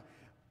Peter. Now,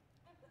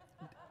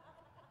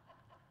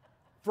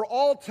 for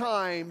all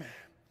time,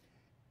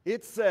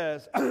 it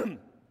says,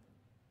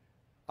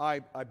 I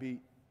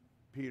beat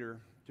Peter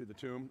to the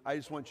tomb. I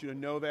just want you to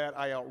know that.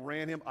 I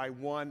outran him. I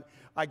won.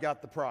 I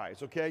got the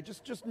prize, okay?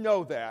 Just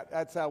know that.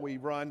 That's how we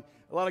run.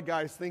 A lot of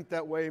guys think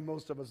that way.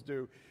 Most of us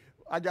do.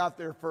 I got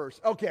there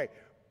first. Okay.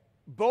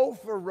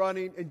 Both are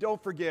running, and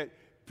don't forget,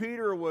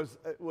 Peter was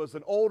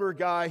an older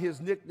guy. His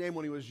nickname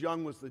when he was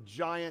young was the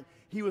Giant.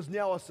 He was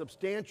now a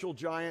substantial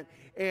giant,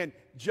 and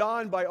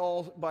John, by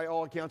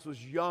all accounts,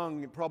 was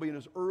young, probably in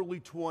his early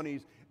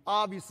 20s.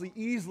 Obviously,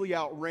 easily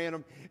outran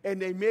him,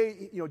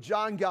 and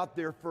John got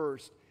there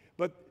first.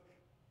 But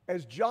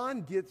as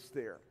John gets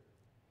there,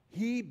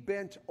 he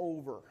bent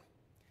over.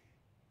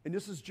 And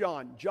this is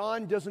John.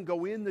 John doesn't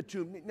go in the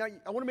tomb. Now,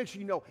 I want to make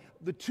sure you know,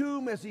 the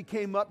tomb, as he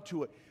came up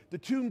to it, the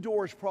tomb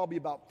door is probably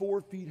about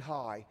 4 feet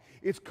high.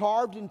 It's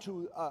carved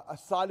into a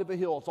side of a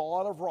hill. It's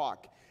all out of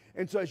rock.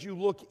 And so as you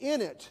look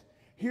in it,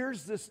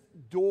 here's this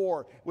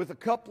door with a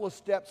couple of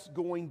steps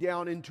going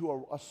down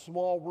into a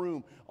small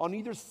room. On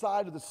either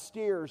side of the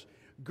stairs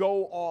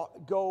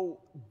go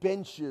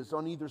benches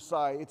on either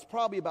side. It's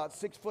probably about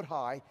 6 foot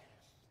high.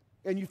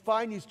 And you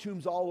find these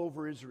tombs all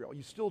over Israel.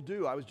 You still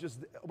do.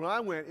 When I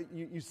went,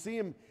 you see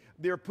them,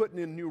 they're putting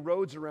in new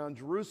roads around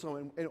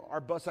Jerusalem, and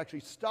our bus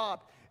actually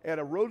stopped at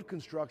a road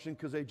construction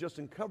because they just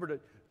uncovered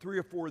 3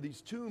 or 4 of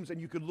these tombs, and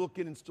you could look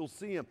in and still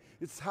see them.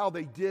 It's how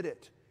they did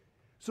it.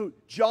 So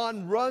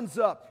John runs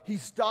up. He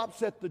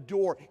stops at the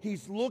door.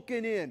 He's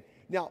looking in.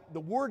 Now, the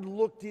word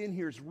looked in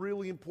here is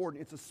really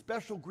important. It's a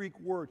special Greek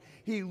word.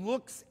 He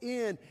looks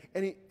in,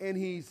 and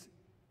he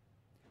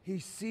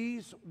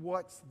sees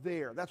what's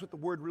there. That's what the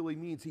word really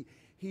means.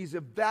 He's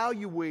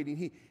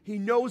evaluating. He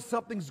knows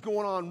something's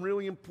going on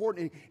really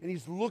important, and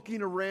he's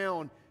looking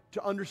around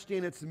to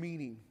understand its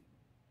meaning.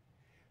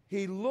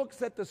 He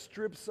looks at the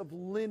strips of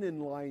linen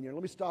lying there.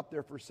 Let me stop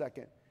there for a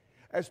second.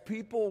 As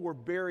people were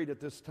buried at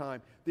this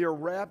time, they were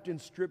wrapped in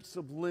strips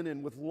of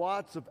linen with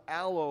lots of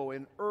aloe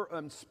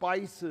and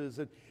spices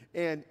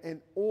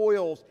and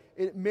oils.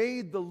 It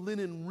made the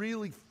linen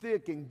really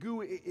thick and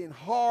gooey and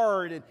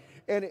hard.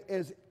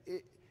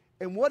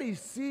 And what he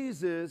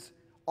sees is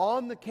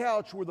on the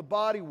couch where the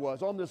body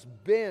was, on this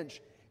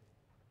bench,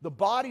 the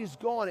body's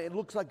gone. It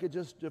looks like a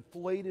just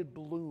deflated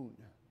balloon.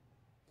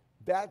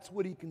 That's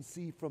what he can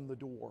see from the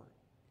door.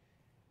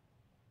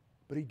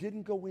 But he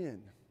didn't go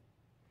in.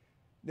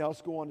 Now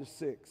let's go on to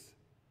 6.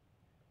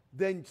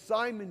 Then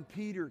Simon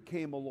Peter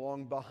came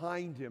along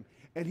behind him.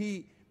 And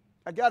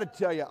I got to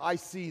tell you, I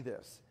see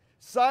this.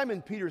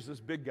 Simon Peter's this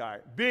big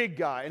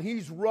guy, and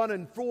he's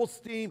running full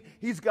steam.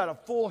 He's got a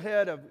full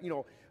head of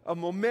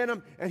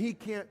momentum, and he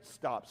can't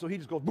stop. So he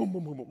just goes boom,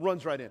 boom, boom, boom,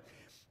 runs right in.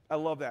 I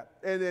love that.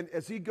 And then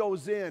as he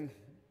goes in,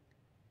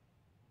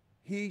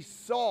 he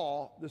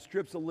saw the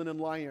strips of linen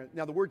lying there.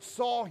 Now the word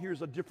saw here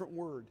is a different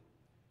word.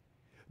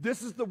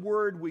 This is the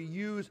word we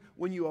use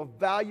when you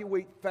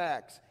evaluate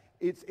facts.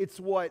 It's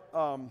what,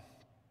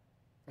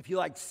 if you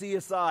like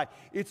CSI,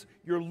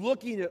 you're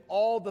looking at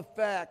all the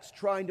facts,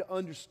 trying to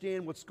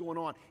understand what's going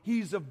on.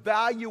 He's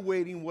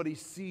evaluating what he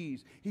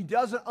sees. He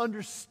doesn't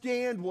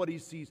understand what he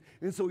sees,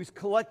 and so he's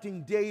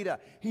collecting data.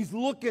 He's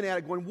looking at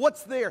it going,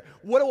 what's there?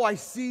 What do I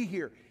see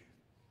here?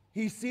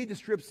 He sees the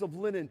strips of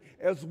linen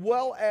as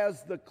well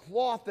as the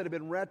cloth that had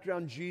been wrapped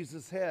around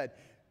Jesus' head.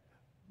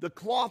 The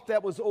cloth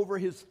that was over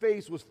his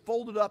face was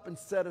folded up and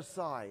set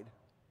aside.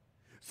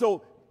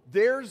 So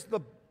there's the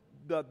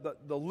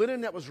the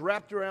linen that was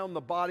wrapped around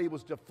the body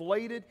was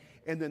deflated,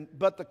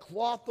 but the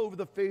cloth over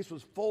the face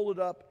was folded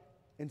up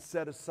and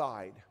set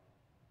aside.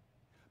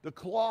 The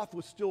cloth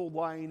was still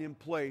lying in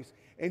place.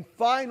 And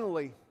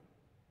finally,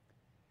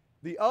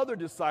 the other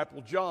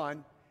disciple,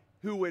 John,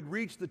 who had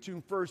reached the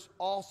tomb first,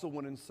 also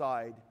went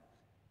inside.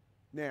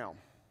 Now,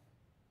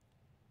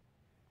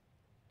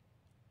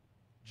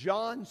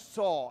 John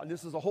saw, and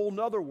this is a whole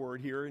nother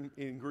word here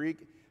in Greek.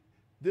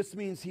 This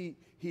means he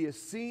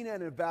has seen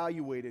and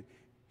evaluated.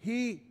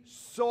 He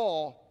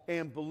saw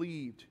and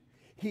believed.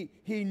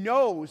 He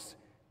knows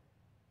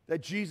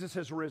that Jesus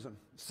has risen.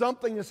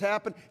 Something has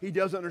happened. He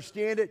doesn't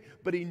understand it,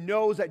 but he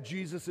knows that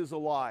Jesus is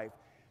alive.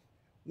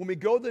 When we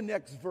go to the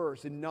next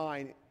verse in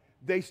 9,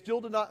 they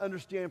still do not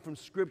understand from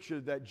Scripture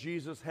that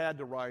Jesus had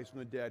to rise from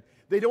the dead.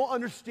 They don't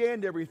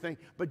understand everything,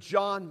 but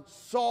John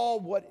saw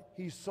what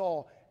he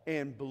saw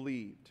and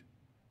believed.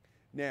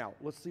 Now,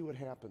 let's see what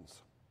happens.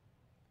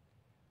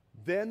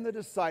 Then the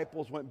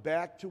disciples went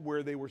back to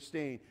where they were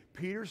staying.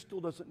 Peter still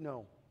doesn't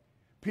know.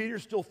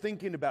 Peter's still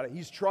thinking about it.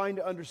 He's trying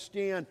to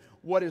understand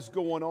what is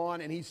going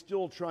on, and he's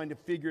still trying to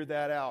figure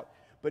that out.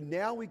 But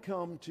now we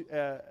come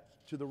to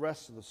the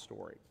rest of the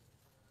story.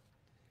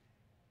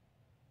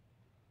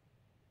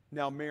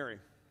 Now Mary,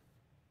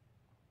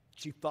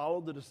 she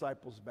followed the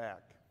disciples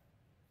back.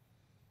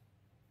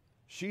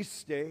 She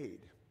stayed.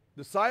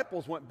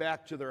 Disciples went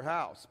back to their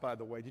house, by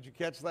the way. Did you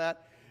catch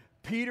that?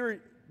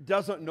 Peter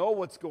doesn't know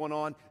what's going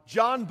on.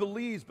 John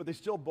believes, but they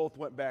still both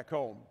went back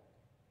home.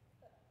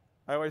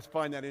 I always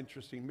find that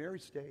interesting. Mary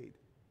stayed.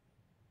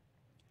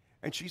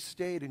 And she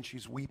stayed and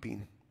she's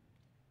weeping.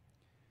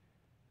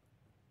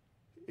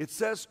 It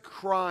says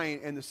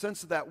crying, and the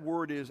sense of that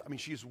word is,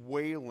 she's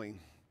wailing.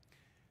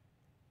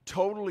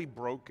 Totally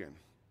broken.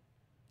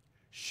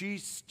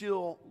 She's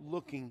still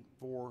looking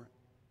for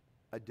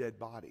a dead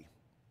body.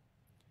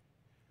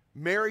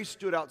 Mary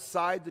stood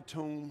outside the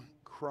tomb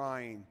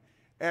crying.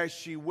 As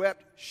she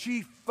wept,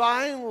 she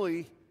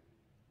finally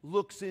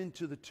looks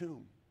into the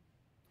tomb.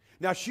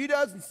 Now, she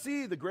doesn't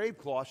see the grave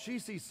cloth. She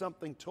sees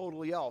something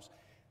totally else.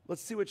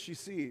 Let's see what she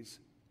sees.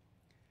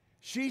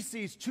 She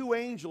sees two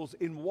angels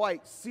in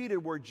white seated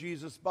where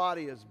Jesus'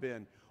 body has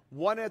been,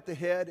 one at the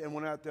head and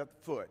one at the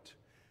foot.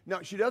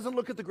 Now, she doesn't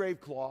look at the grave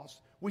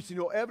cloths. We see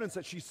no evidence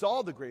that she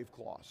saw the grave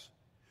cloths.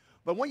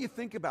 But when you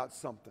think about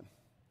something,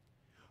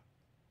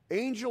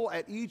 angel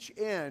at each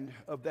end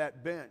of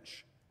that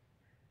bench,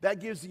 that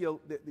gives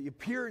the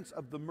appearance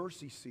of the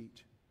mercy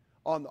seat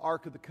on the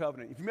Ark of the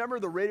Covenant. If you remember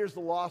the Raiders of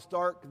the Lost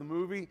Ark, the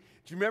movie,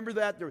 do you remember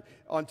that?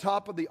 On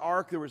top of the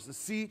Ark, there was the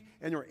seat,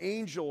 and there were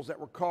angels that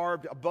were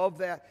carved above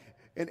that,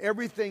 and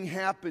everything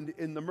happened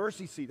in the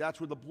mercy seat.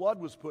 That's where the blood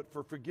was put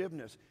for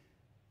forgiveness.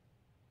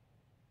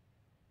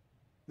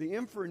 The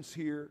inference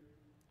here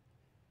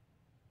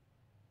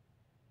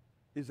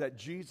is that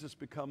Jesus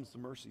becomes the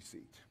mercy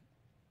seat,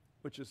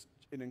 which is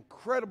an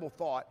incredible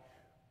thought,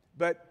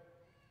 but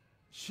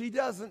she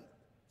doesn't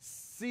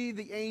see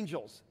the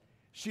angels.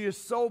 She is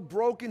so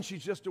broken,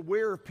 she's just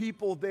aware of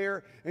people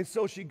there. And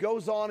so she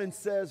goes on and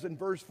says in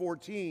verse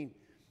 14,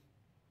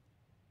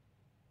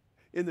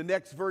 in the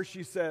next verse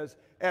she says,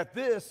 at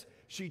this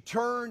she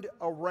turned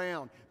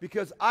around.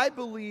 Because I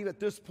believe at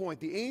this point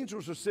the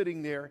angels are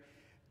sitting there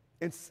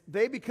and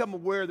they become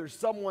aware there's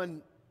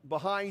someone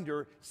behind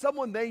her,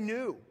 someone they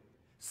knew,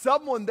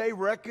 someone they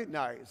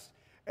recognized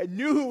and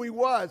knew who he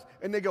was.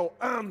 And they go,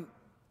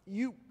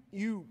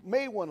 you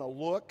may want to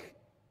look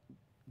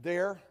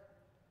there.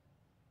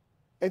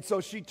 And so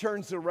she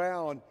turns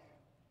around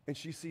and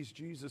she sees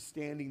Jesus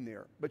standing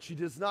there. But she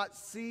does not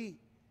see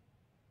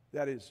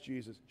that is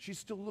Jesus. She's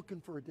still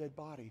looking for a dead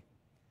body.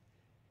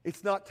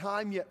 It's not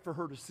time yet for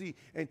her to see.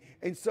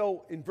 And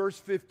so in verse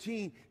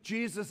 15,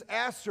 Jesus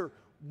asks her,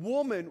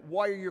 woman,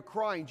 why are you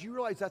crying? Do you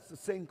realize that's the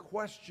same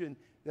question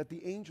that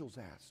the angels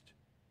asked?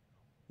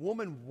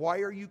 Woman, why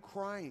are you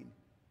crying?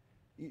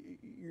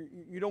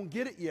 You don't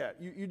get it yet.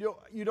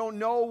 You don't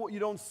know, you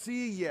don't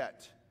see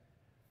yet.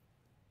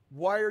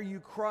 Why are you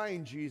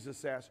crying?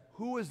 Jesus asked.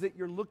 Who is it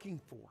you're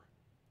looking for?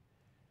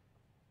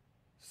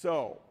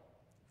 So,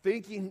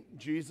 thinking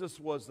Jesus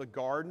was the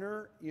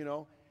gardener,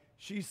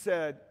 she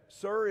said,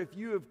 sir, if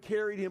you have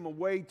carried him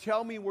away,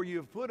 tell me where you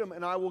have put him,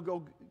 and I will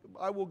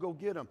go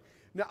get him.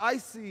 Now, I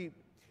see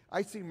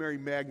Mary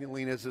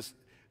Magdalene as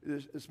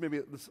this maybe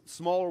this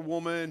smaller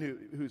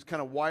woman who's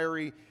kind of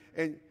wiry,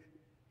 and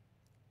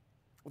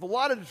with a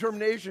lot of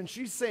determination,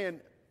 she's saying,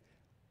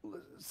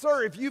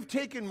 sir, if you've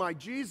taken my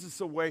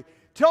Jesus away,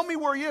 tell me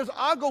where he is.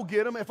 I'll go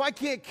get him. If I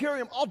can't carry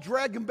him, I'll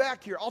drag him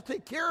back here. I'll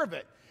take care of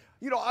it.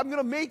 I'm going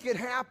to make it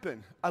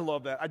happen. I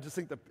love that. I just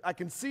think that I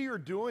can see her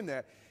doing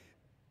that.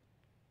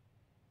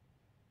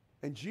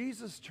 And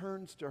Jesus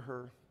turns to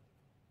her.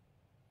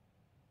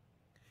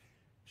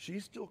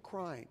 She's still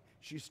crying.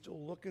 She's still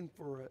looking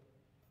for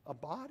a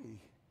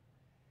body.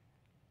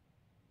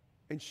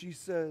 And she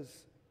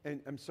says,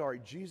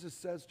 Jesus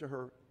says to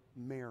her,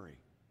 Mary.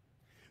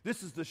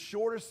 This is the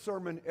shortest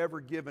sermon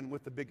ever given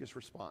with the biggest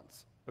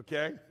response,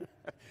 okay?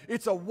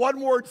 It's a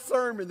one-word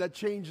sermon that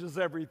changes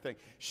everything.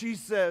 He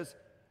says,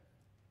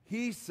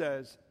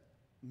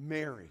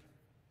 Mary.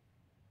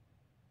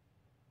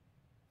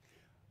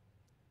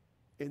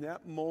 In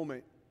that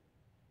moment,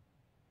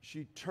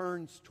 she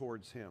turns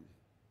towards him,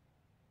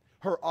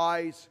 her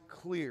eyes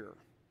clear.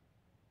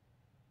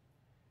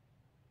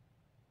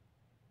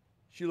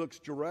 She looks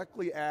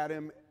directly at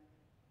him,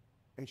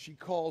 and she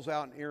calls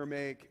out in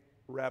Aramaic,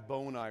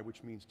 Rabboni,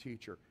 which means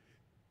teacher.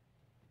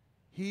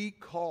 He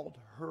called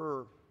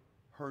her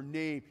her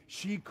name.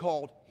 She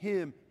called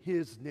him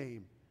his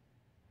name.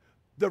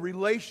 The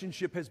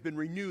relationship has been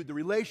renewed. The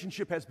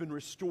relationship has been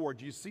restored.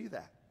 Do you see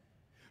that?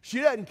 She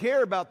doesn't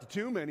care about the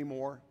tomb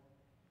anymore.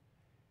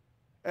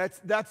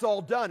 That's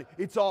all done.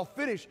 It's all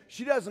finished.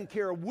 She doesn't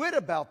care a whit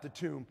about the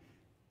tomb.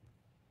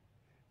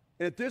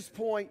 And at this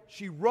point,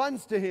 she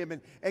runs to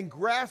him and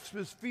grasps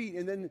his feet.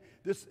 And then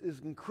this is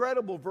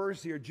incredible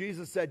verse here.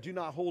 Jesus said, "Do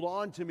not hold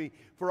on to me,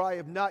 for I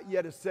have not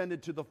yet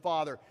ascended to the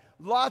Father."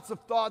 Lots of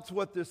thoughts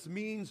what this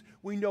means.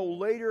 We know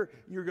later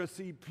you're going to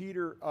see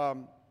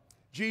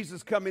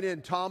Jesus coming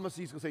in. Thomas,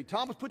 he's going to say,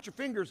 "Thomas, put your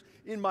fingers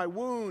in my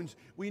wounds."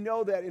 We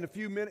know that in a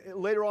few minutes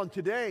later on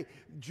today,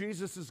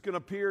 Jesus is going to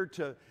appear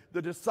to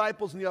the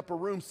disciples in the upper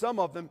room, some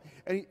of them,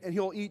 and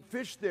he'll eat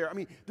fish there. I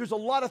mean, there's a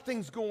lot of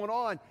things going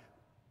on.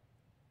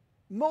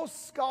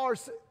 Most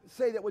scholars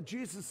say that what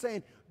Jesus is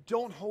saying,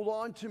 don't hold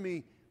on to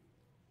me.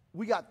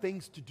 We got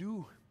things to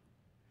do.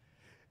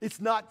 It's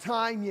not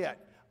time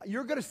yet.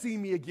 You're going to see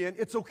me again.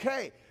 It's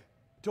okay.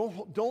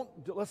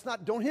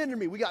 Don't hinder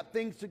me. We got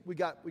things to, we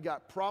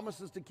got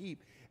promises to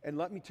keep. And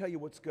let me tell you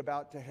what's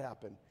about to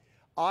happen.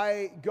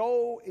 I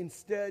go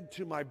instead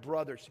to my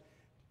brothers.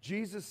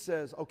 Jesus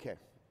says, okay,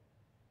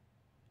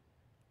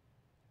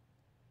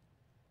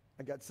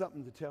 I got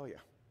something to tell you.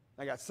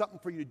 I got something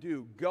for you to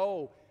do.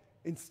 Go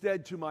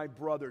instead to my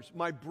brothers.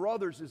 My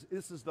brothers,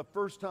 this is the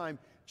first time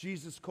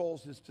Jesus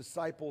calls his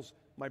disciples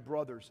my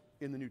brothers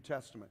in the New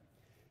Testament.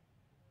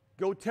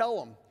 Go tell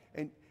them.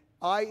 And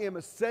I am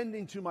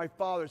ascending to my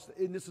Father.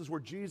 And this is where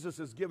Jesus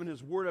has given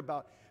his word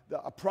about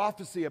a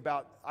prophecy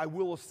about I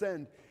will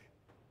ascend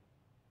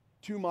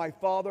to my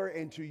Father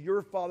and to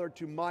your Father,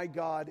 to my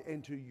God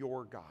and to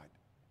your God.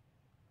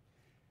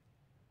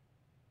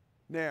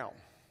 Now,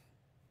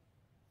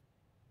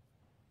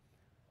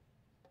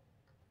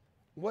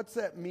 what's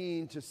that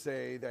mean to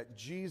say that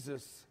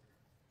Jesus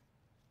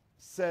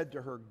said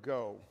to her,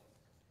 go?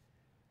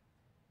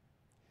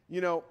 You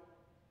know,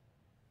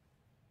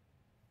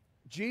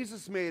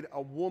 Jesus made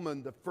a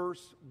woman the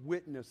first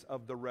witness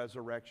of the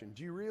resurrection.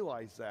 Do you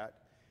realize that?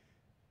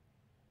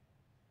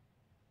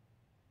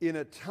 In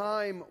a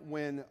time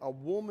when a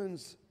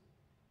woman's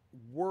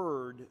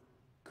word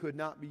could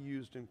not be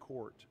used in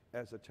court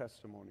as a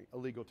testimony, a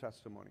legal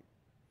testimony.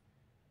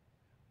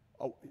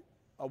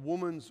 A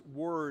woman's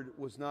word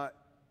was not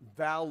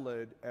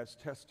valid as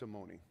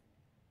testimony.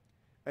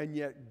 And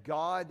yet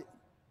God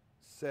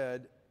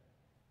said,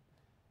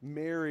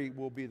 Mary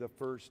will be the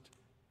first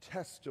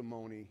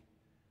testimony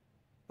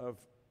of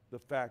the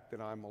fact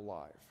that I'm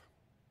alive.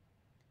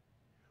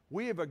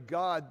 We have a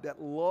God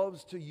that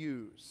loves to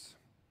use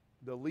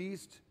the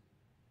least,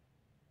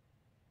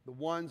 the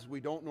ones we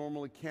don't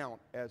normally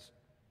count as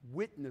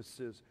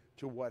witnesses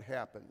to what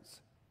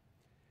happens.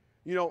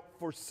 You know,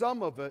 for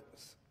some of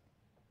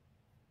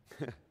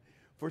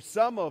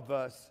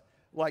us,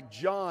 like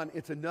John,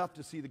 it's enough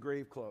to see the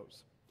grave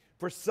clothes.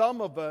 For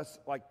some of us,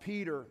 like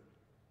Peter,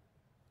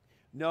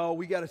 no,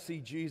 we got to see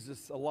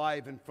Jesus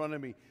alive in front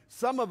of me.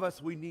 Some of us,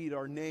 we need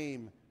our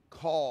name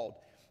called.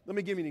 Let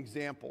me give you an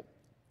example.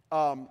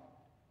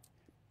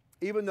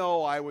 Even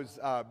though I was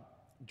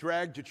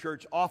dragged to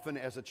church often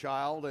as a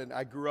child, and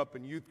I grew up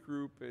in youth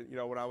group, you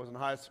know, when I was in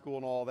high school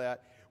and all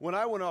that, when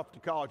I went off to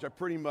college, I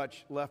pretty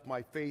much left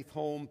my faith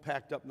home,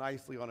 packed up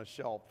nicely on a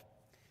shelf.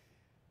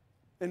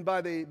 And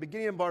by the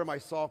beginning part of my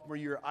sophomore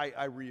year,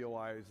 I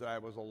realized that I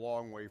was a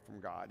long way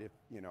from God, if,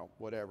 you know,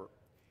 whatever.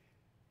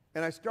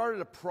 And I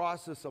started a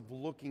process of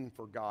looking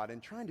for God and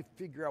trying to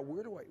figure out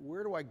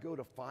where do I go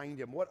to find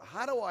him?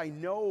 How do I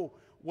know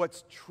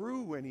what's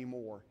true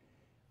anymore?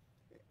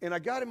 And I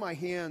got in my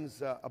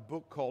hands a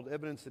book called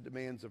Evidence That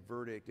Demands a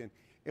Verdict.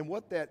 And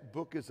what that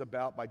book is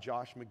about by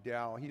Josh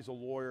McDowell, he's a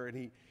lawyer,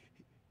 and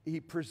he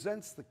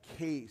presents the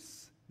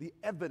case, the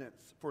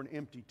evidence for an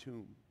empty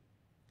tomb.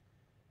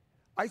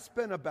 I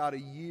spent about a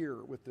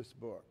year with this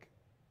book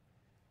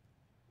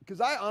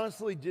because I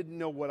honestly didn't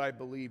know what I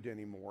believed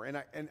anymore.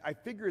 And I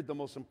figured the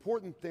most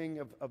important thing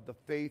of the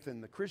faith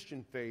and the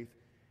Christian faith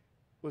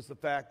was the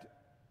fact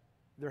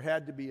there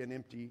had to be an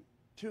empty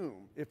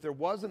tomb. If there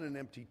wasn't an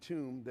empty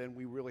tomb, then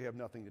we really have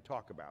nothing to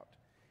talk about.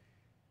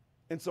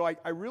 And so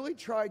I really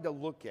tried to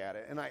look at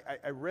it. And I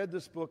read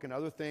this book and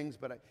other things,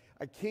 but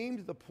I came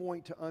to the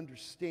point to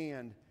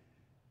understand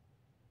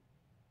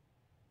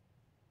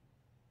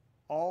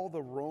all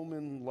the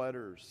Roman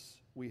letters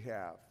we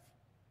have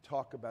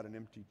talk about an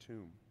empty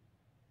tomb.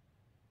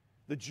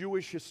 The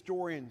Jewish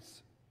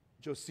historians,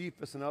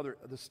 Josephus and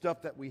the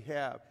stuff that we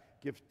have,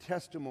 gives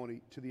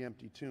testimony to the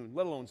empty tomb,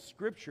 let alone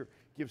Scripture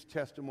gives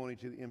testimony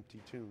to the empty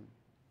tomb.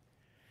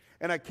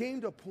 And I came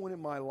to a point in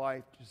my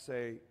life to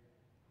say,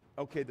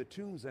 okay, the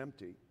tomb's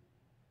empty.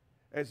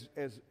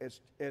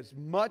 As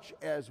much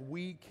as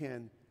we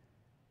can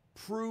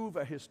prove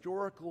a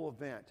historical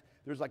event,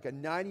 there's like a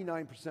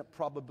 99%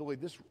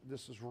 probability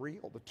this is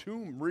real. The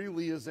tomb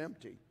really is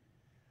empty.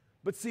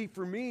 But see,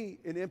 for me,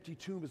 an empty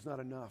tomb is not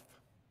enough.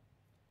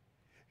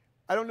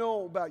 I don't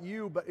know about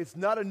you, but it's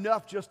not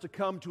enough just to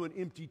come to an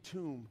empty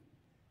tomb.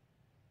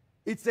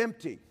 It's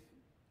empty.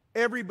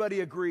 Everybody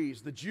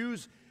agrees. The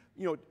Jews,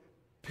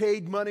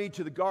 paid money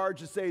to the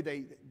guards to say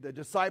the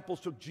disciples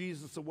took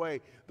Jesus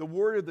away. The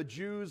word of the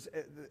Jews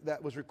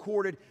that was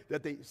recorded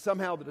that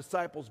somehow the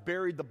disciples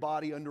buried the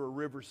body under a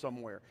river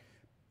somewhere.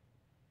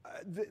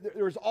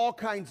 There's all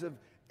kinds of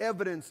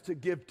evidence to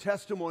give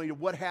testimony to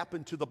what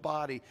happened to the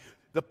body.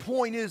 The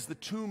point is the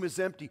tomb is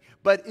empty,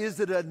 but is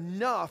it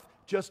enough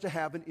just to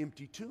have an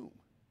empty tomb?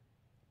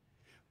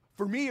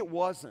 For me, it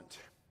wasn't.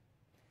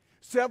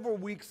 Several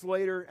weeks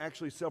later,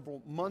 actually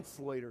several months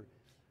later,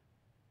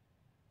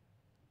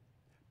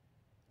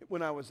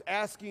 when I was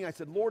asking, I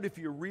said, Lord, if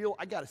you're real,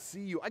 I got to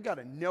see you. I got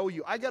to know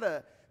you.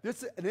 An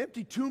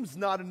empty tomb's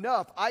not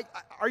enough.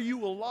 Are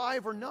you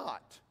alive or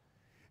not?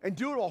 And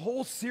due to a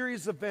whole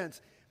series of events,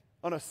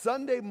 on a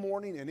Sunday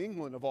morning in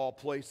England, of all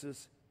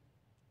places,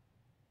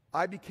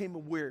 I became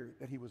aware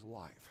that he was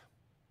alive.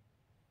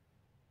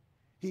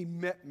 He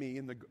met me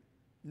in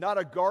not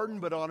a garden,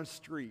 but on a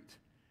street.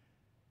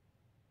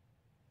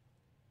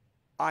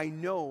 I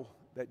know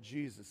that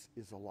Jesus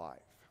is alive.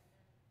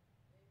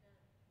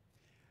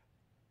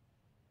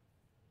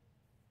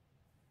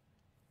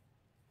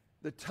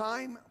 The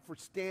time for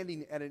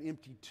standing at an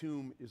empty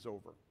tomb is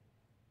over.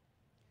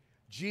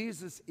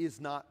 Jesus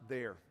is not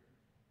there.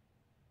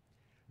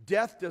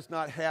 Death does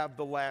not have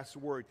the last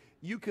word.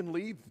 You can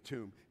leave the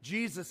tomb.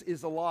 Jesus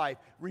is alive.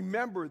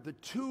 Remember, the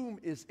tomb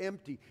is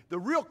empty. The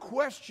real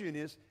question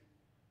is,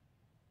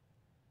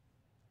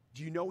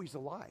 do you know he's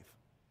alive?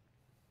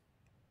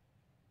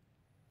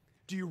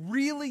 Do you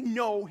really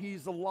know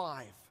he's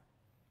alive?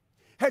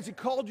 Has he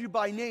called you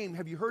by name?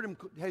 Have you heard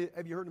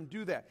him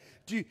do that?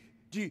 Do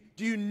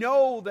you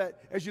know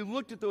that as you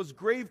looked at those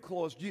grave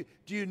clothes, do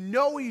you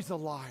know he's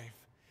alive?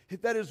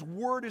 That his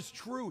word is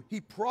true.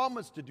 He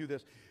promised to do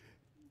this.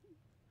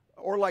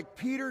 Or like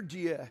Peter, do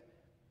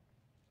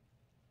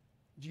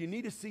you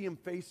need to see him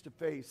face to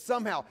face?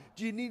 Somehow,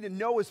 do you need to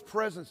know his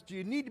presence? Do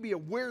you need to be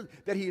aware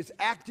that he has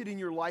acted in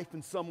your life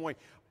in some way?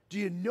 Do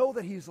you know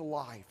that he's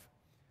alive?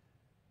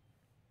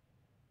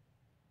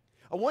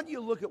 I want you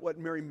to look at what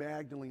Mary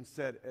Magdalene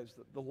said as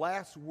the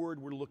last word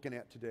we're looking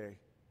at today.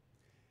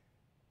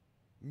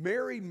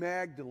 Mary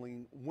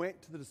Magdalene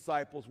went to the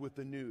disciples with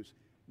the news.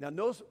 Now,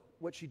 notice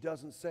what she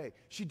doesn't say.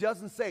 She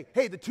doesn't say,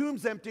 hey, the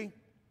tomb's empty.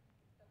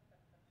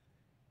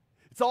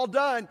 It's all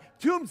done.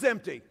 Tomb's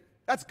empty.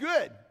 That's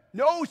good.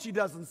 No, she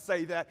doesn't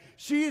say that.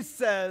 She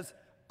says,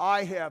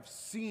 I have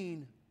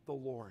seen the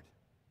Lord.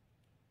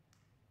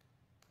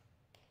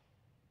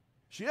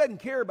 She doesn't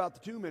care about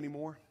the tomb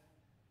anymore.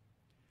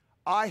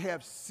 I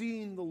have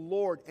seen the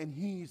Lord, and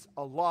he's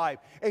alive.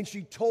 And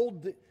she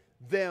told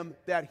them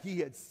that he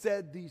had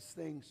said these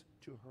things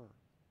to her.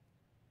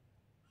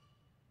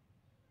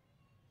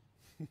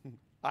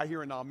 I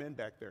hear an amen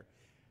back there.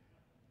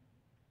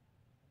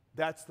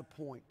 That's the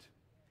point.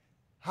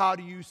 How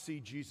do you see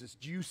Jesus?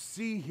 Do you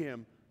see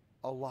him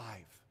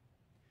alive?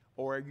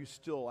 Or are you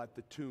still at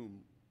the tomb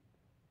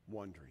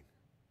wondering?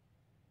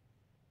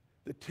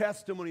 The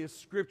testimony of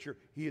Scripture,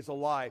 he is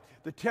alive.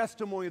 The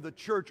testimony of the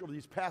church over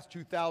these past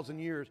 2,000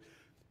 years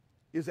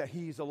is that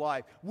he's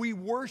alive. We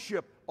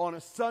worship on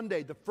a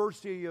Sunday, the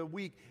first day of the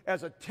week,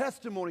 as a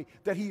testimony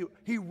that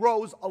he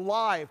rose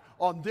alive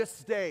on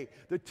this day.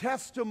 The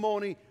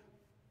testimony,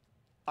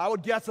 I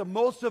would guess, of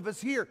most of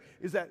us here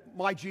is that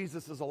my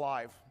Jesus is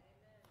alive.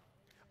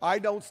 I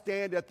don't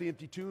stand at the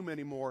empty tomb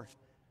anymore.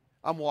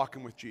 I'm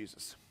walking with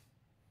Jesus.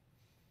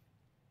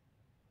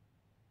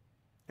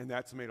 And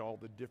that's made all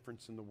the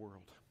difference in the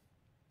world.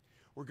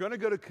 We're going to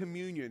go to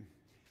communion,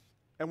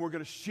 and we're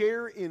going to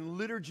share in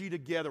liturgy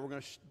together. We're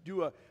going to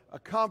do a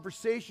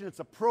conversation that's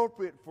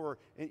appropriate for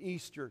an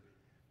Easter.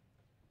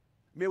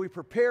 May we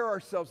prepare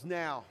ourselves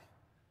now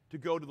to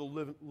go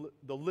to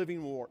the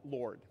living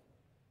Lord.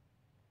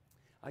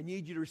 I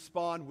need you to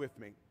respond with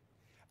me.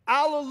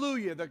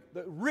 Alleluia, the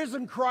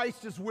risen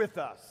Christ is with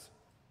us.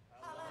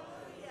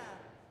 Hallelujah.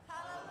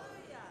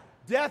 Hallelujah.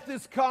 Death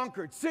is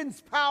conquered. Sin's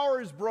power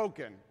is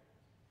broken.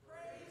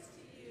 Praise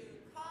to you,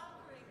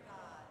 conquering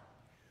God.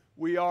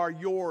 We are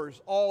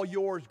all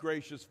yours,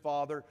 gracious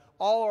Father.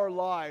 All our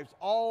lives,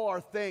 all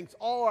our thanks,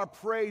 all our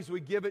praise,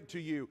 we give it to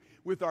you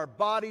with our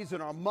bodies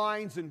and our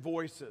minds and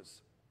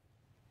voices.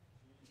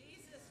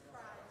 Jesus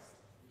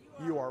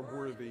Christ, You are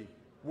worthy,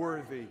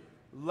 worthy.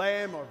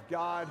 Lamb of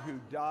God who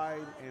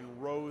died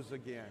and rose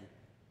again.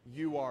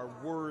 You are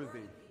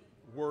worthy,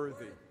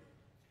 worthy.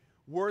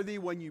 Worthy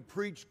when you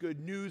preached good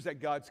news that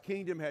God's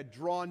kingdom had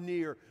drawn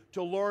near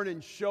to learn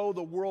and show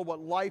the world what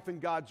life in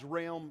God's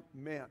realm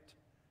meant.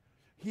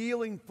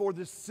 Healing for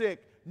the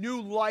sick,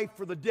 new life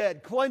for the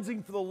dead,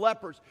 cleansing for the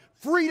lepers,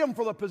 freedom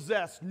for the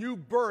possessed, new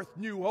birth,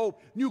 new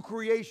hope, new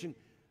creation,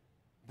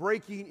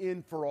 breaking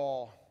in for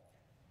all.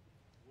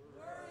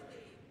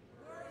 worthy,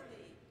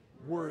 worthy,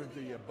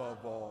 Worthy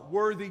above all.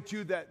 Worthy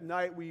to that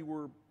night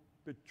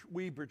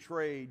we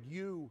betrayed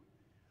you.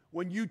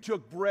 When you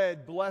took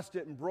bread, blessed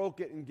it and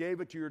broke it and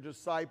gave it to your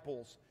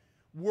disciples.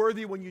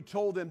 Worthy when you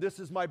told them, this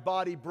is my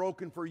body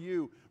broken for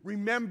you.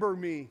 Remember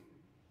me.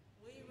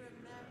 We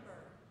remember.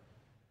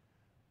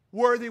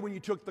 Worthy when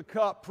you took the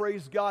cup,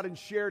 praised God and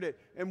shared it.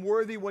 And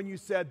worthy when you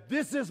said,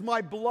 this is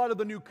my blood of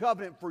the new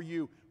covenant for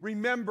you.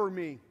 Remember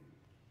me.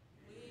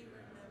 We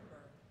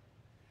remember.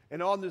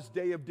 And on this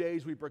day of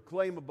days, we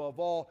proclaim above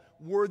all,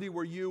 worthy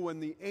were you when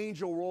the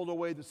angel rolled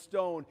away the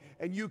stone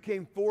and you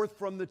came forth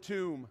from the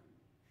tomb,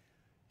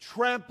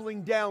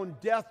 trampling down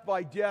death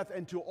by death,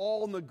 and to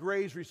all in the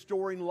graves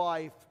restoring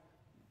life.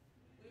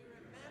 We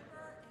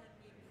remember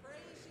and we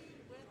praise you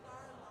with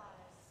our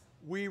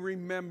lives. We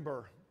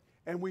remember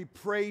and we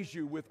praise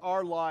you with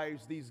our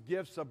lives, these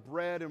gifts of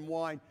bread and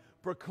wine,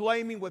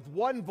 proclaiming with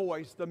one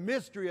voice the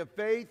mystery of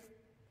faith.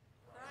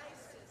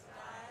 Christ has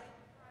died.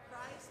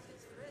 Christ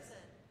is risen.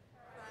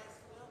 Christ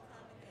will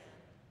come again.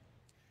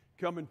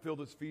 Come and fill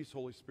this feast,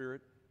 Holy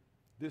Spirit,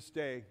 this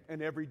day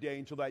and every day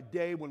until that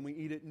day when we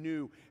eat it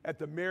new at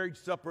the marriage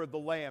supper of the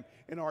Lamb,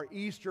 and our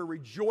Easter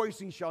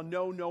rejoicing shall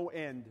know no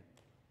end.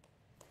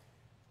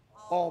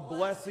 All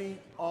blessing,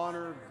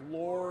 honor,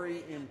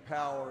 glory, and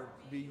power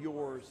be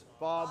yours,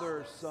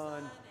 Father,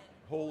 Son,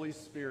 Holy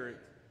Spirit,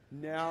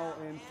 now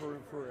and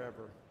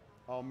forever.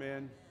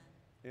 Amen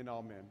and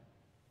amen.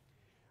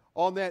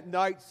 On that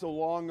night so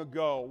long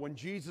ago, when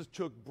Jesus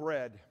took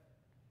bread,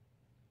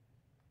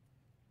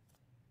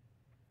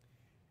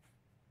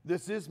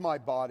 this is my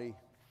body,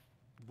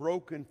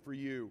 broken for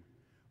you,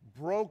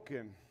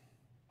 broken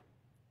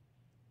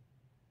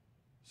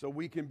so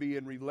we can be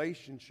in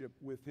relationship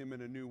with Him in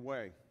a new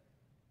way.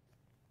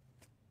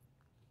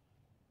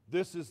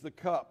 This is the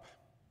cup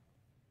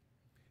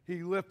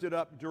He lifted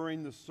up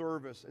during the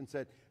service and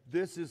said,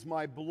 this is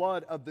my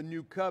blood of the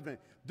new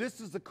covenant.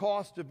 This is the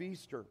cost of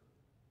Easter.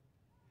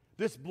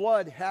 This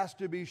blood has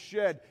to be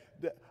shed.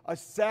 A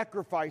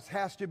sacrifice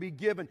has to be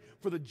given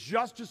for the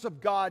justice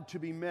of God to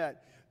be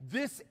met.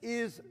 This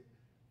is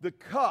the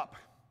cup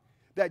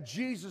that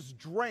Jesus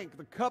drank,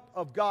 the cup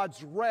of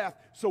God's wrath,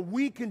 so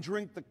we can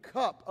drink the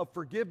cup of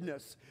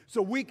forgiveness,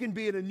 so we can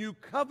be in a new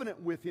covenant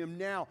with Him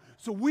now,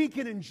 so we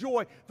can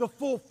enjoy the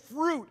full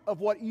fruit of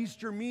what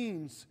Easter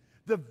means,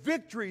 the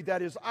victory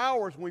that is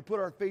ours when we put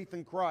our faith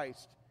in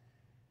Christ.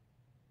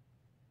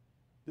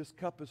 This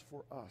cup is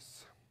for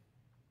us.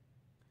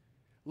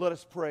 Let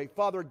us pray.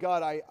 Father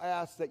God, I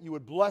ask that you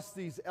would bless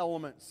these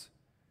elements.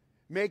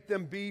 Make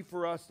them be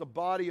for us the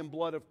body and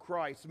blood of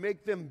Christ.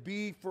 Make them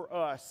be for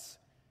us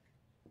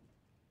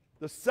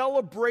the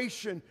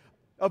celebration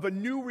of a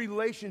new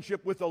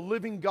relationship with a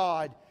living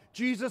God.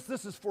 Jesus,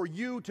 this is for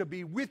you to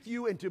be with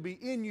you and to be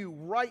in you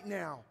right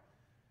now.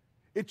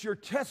 It's your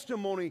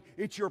testimony,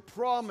 it's your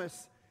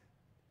promise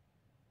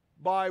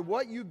by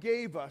what you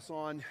gave us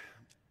on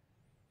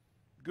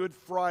Good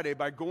Friday,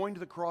 by going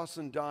to the cross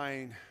and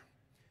dying.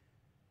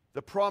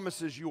 The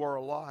promise is you are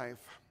alive.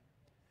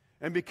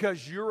 And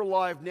because you're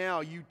alive now,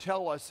 you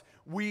tell us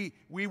we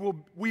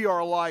are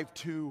alive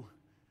too.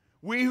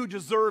 We who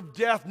deserve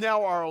death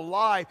now are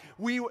alive.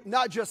 We,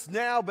 not just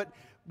now, but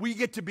we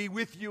get to be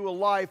with you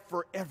alive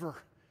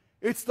forever.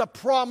 It's the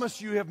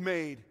promise you have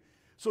made.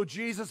 So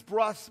Jesus,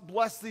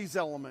 bless these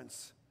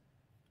elements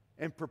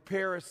and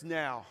prepare us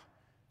now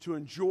to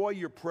enjoy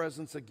your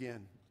presence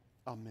again.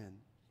 Amen.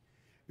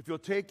 If you'll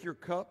take your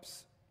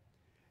cups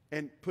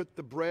and put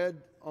the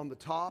bread on the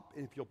top,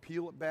 and if you'll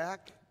peel it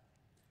back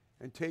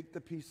and take the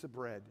piece of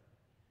bread.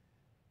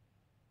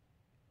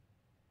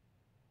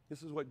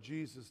 This is what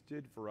Jesus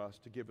did for us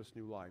to give us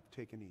new life.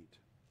 Take and eat.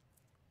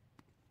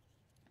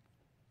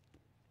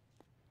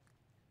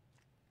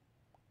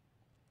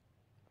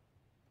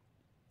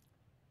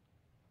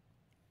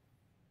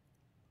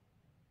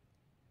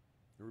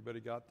 Everybody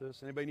got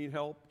this? Anybody need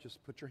help?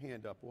 Just put your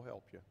hand up. We'll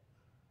help you.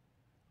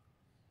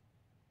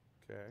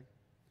 Okay.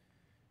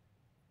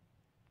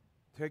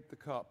 Take the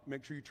cup.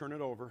 Make sure you turn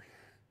it over.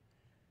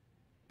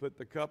 Put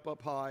the cup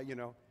up high,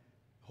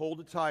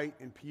 hold it tight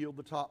and peel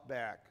the top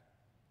back.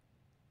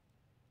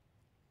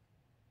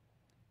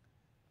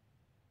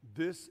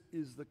 This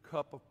is the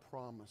cup of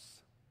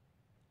promise.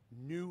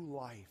 New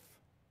life.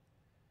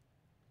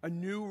 A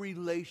new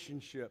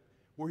relationship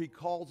where He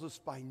calls us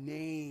by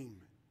name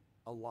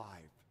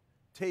alive.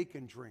 Take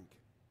and drink.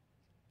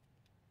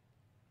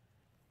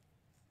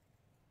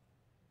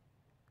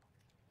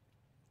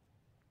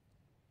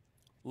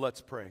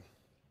 Let's pray.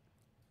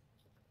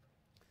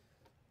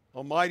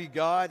 Almighty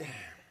God,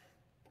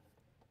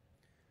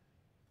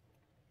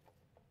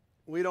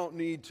 we don't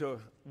need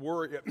to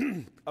worry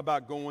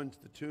about going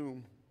to the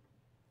tomb.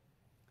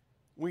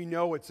 We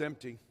know it's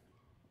empty.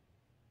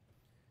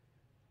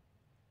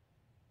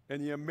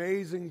 And the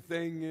amazing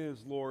thing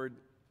is, Lord,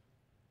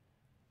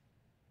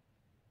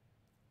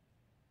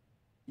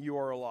 you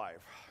are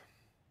alive.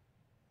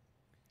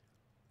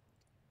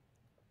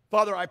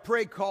 Father, I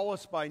pray, call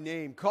us by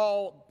name.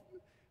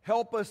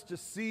 Help us to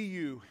see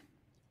you.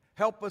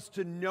 Help us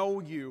to know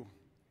you.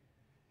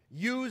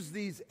 Use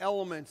these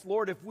elements.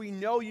 Lord, if we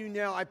know you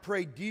now, I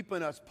pray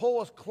deepen us. Pull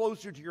us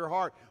closer to your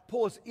heart.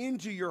 Pull us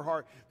into your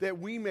heart that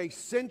we may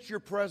sense your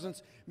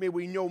presence. May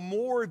we know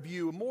more of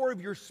you, more of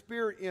your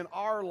spirit in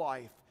our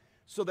life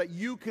so that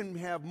you can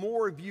have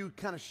more of you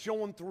kind of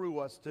showing through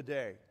us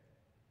today.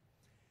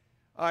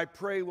 I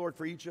pray, Lord,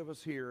 for each of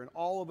us here and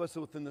all of us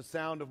within the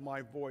sound of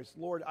my voice.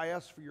 Lord, I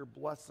ask for your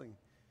blessing.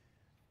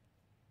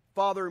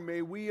 Father,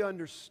 may we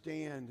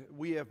understand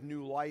we have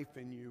new life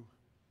in you.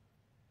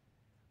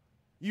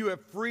 You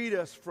have freed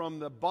us from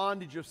the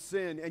bondage of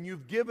sin, and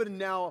you've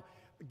given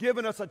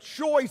us a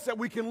choice that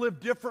we can live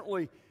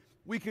differently.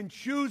 We can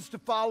choose to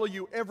follow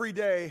you every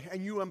day,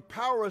 and you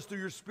empower us through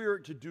your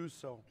Spirit to do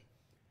so.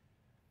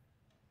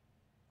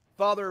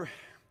 Father,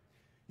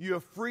 you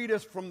have freed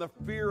us from the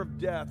fear of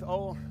death.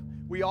 Oh,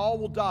 we all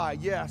will die,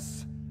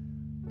 yes,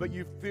 but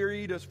you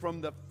freed us from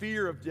the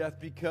fear of death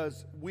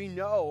because we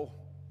know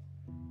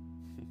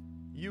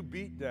you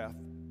beat death.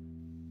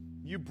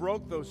 You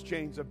broke those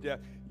chains of death.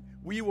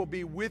 We will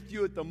be with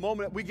you at the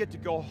moment. We get to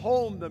go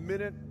home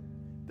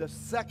the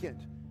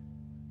second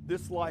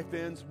this life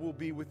ends, we'll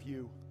be with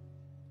you.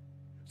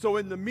 So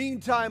in the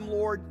meantime,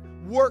 Lord,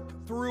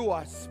 work through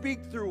us, speak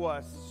through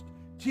us,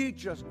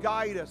 teach us,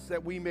 guide us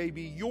that we may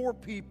be your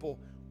people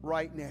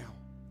right now.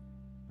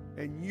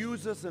 And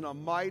use us in a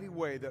mighty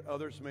way that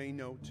others may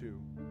know too.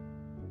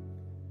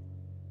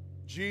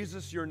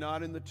 Jesus, you're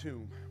not in the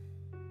tomb.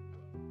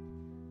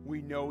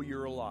 We know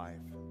you're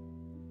alive.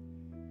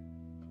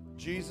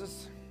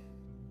 Jesus,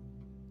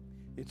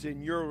 it's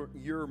in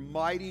your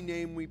mighty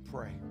name we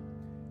pray.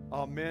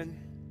 Amen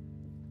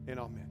and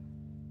amen.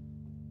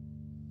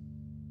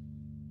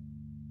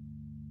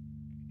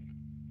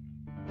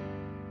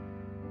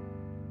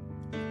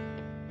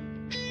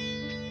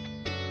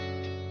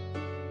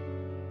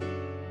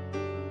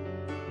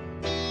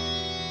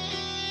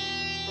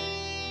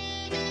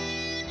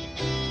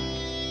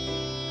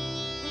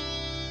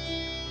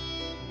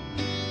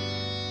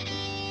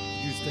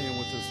 You stand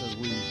with us as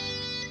we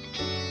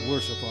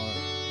worship our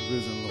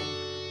risen Lord.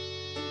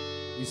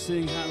 You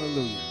sing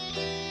hallelujah,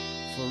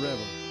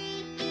 forever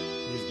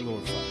is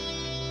glorified.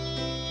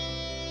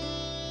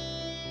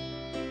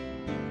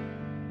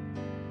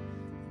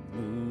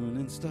 Moon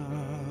and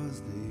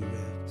stars they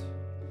wept,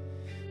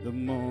 the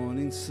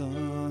morning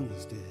sun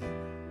was dead.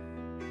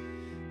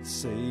 The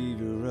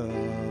Savior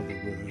of the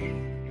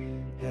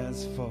world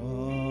has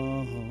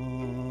fallen.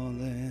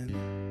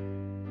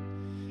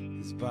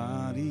 His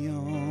body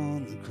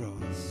on the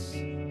cross,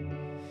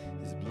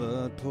 his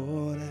blood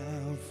poured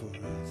out for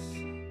us,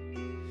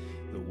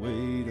 the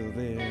weight of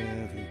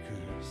every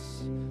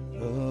curse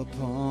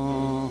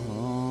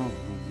upon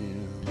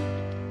him.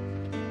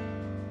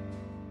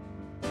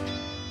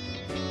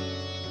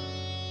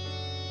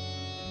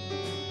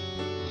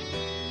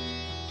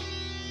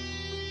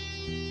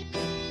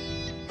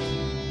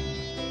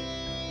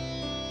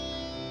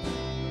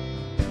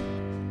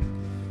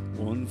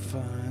 One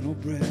final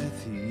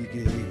breath he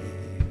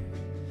gave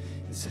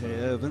as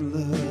heaven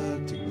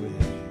looked away.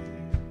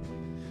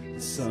 The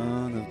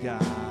Son of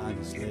God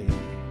was laid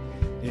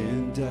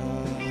in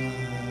darkness.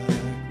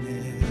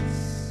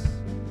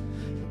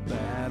 The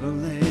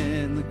battle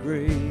in the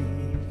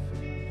grave,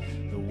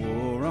 the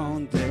war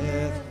on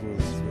death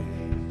was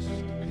waged.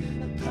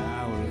 The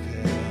power of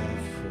hell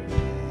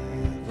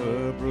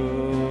forever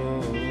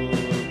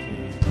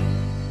broken.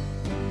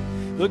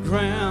 The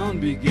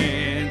ground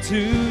began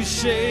to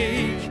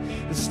shake.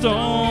 The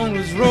stone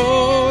was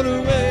rolled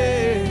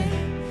away.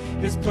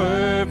 His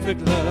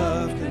perfect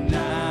love could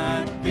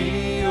not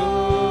be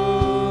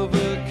overcome.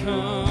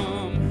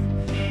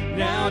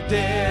 Now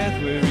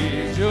death, where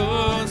is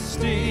your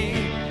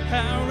sting?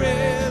 Our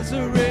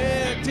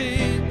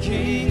resurrected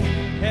King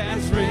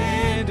has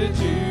rendered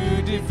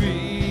you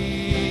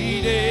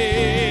defeated.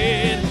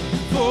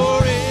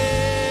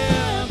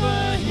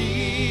 Forever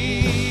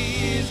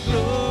he is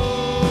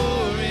glorified.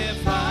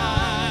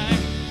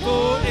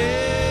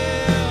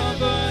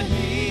 Forever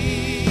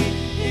he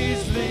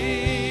is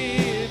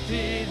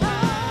lifted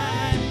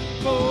high.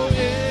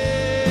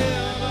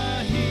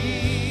 Forever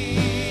he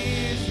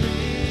is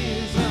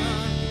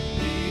risen.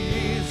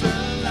 He is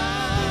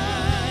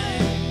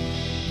alive.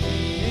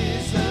 He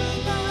is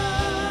alive.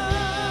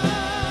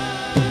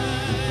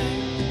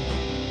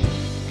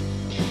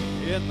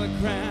 And the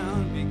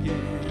ground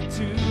began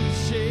to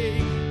shake.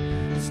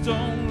 The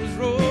stone was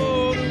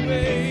rolled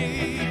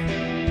away.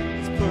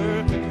 His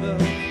perfect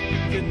love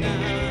could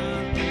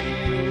not be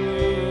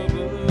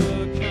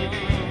overcome.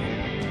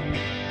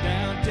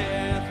 Now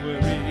death,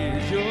 where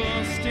is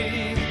your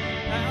sting?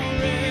 Our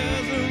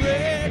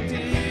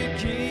resurrected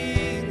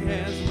King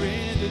has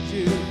rendered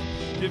you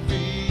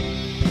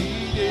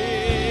defeated.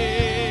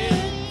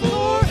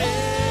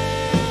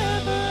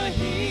 Forever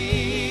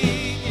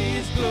he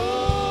is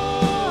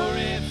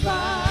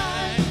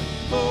glorified.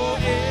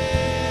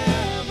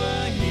 Forever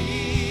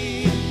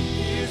he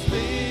is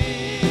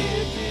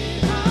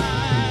lifted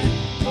high.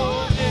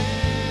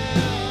 Forever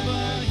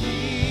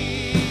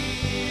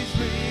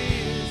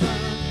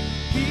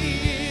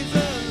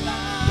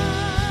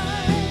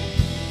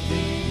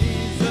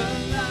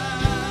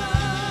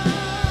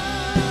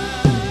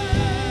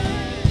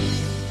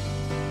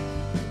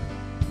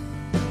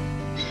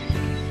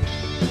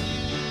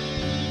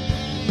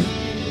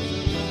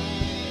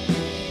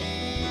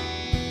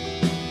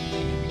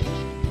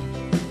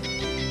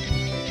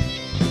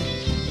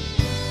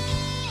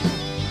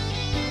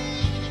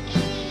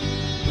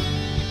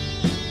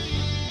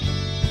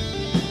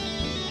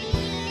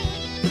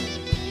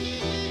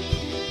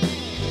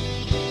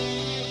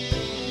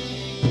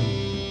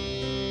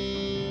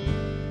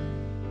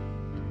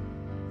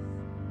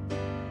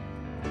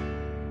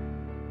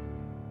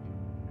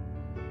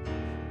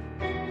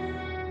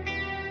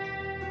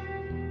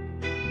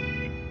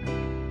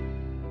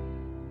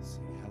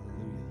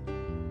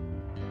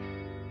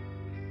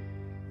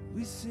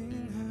We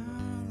sing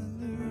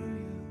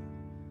hallelujah.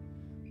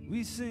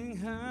 We sing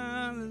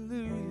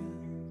hallelujah.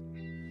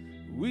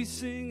 We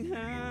sing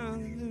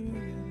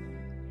hallelujah.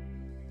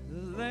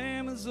 The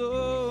Lamb is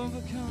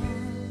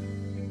overcome.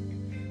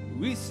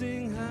 We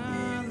sing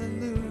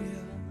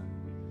hallelujah.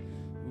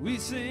 We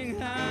sing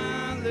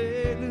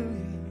hallelujah.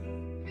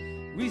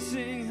 We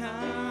sing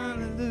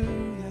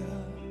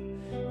hallelujah.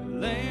 The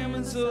Lamb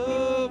is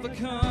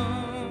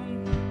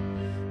overcome.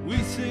 We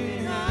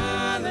sing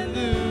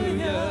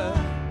hallelujah.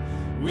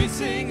 We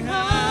sing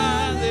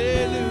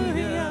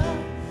hallelujah.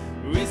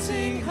 We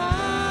sing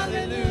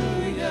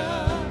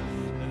hallelujah.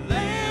 The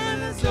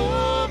Lamb is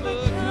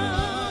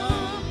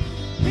overcome.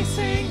 We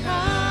sing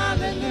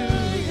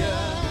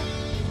hallelujah.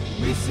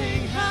 We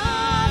sing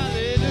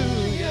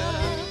hallelujah.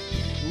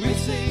 We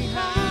sing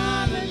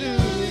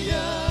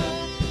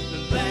hallelujah. The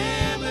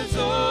Lamb is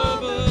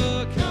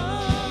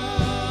overcome.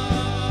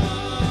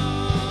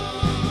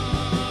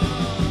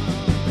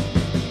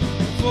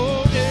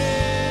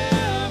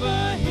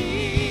 Forever He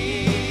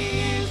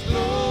is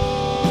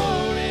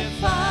glorified.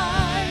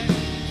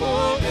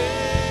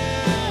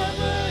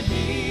 Forever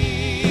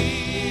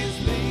He is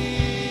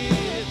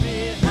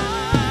lifted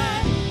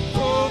high.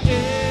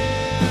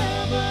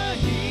 Forever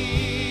He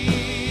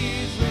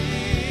is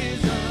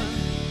risen.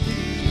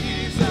 He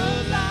is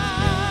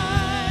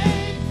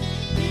alive.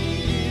 He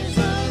is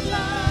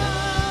alive.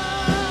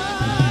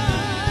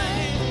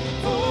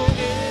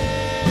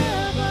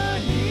 Forever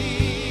He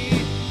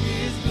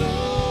is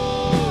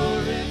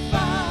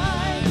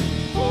glorified.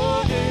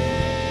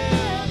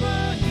 Forever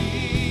He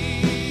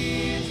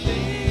is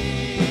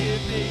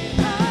lifted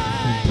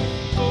high.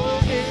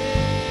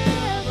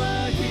 Forever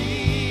He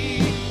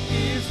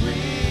is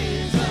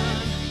risen.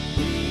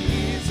 He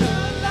is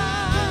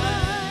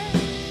alive.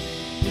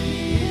 He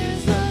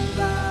is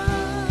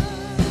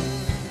alive.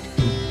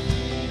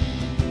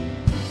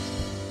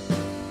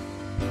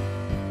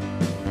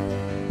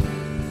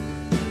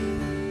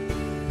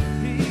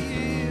 He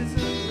is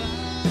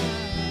alive.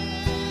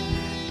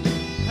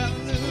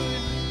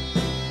 Hallelujah.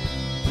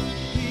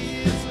 He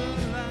is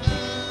alive.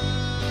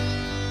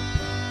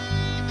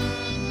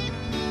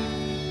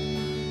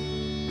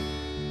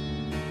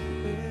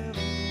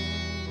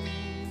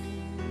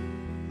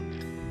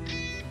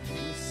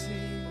 We'll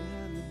sing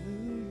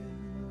hallelujah.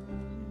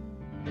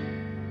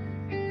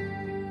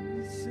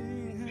 We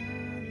sing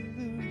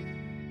hallelujah.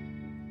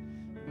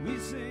 We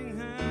sing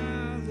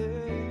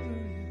hallelujah.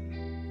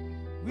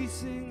 We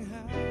sing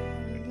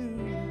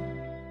hallelujah.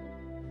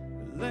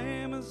 The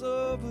Lamb is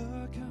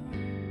overcome.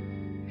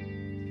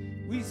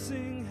 We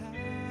sing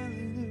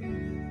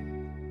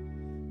hallelujah.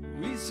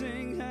 We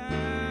sing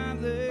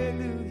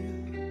hallelujah.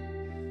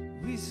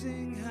 We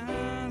sing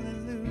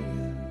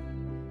hallelujah.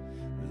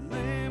 The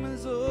Lamb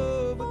is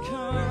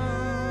overcome.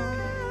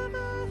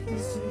 We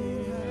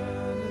sing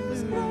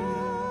hallelujah.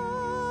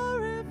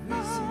 We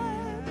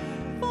sing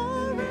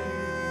Forever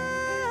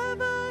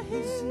He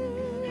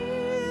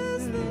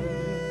is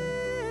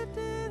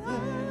lifted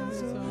high.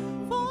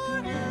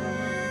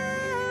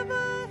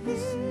 Forever He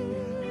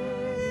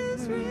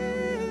is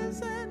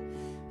risen.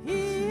 He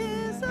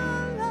is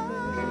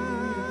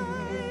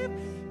alive.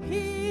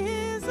 He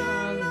is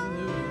alive.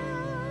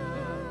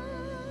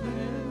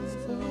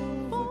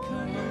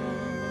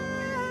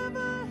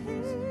 Forever He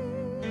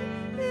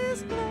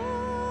is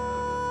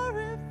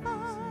glorified.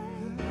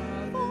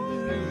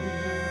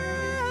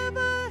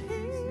 Forever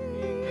He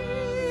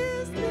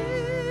is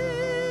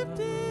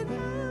lifted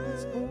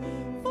high.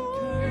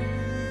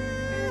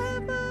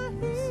 Forever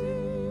He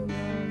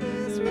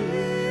is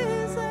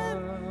risen.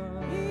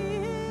 He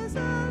is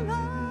alive.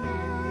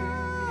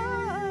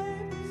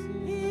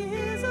 He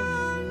is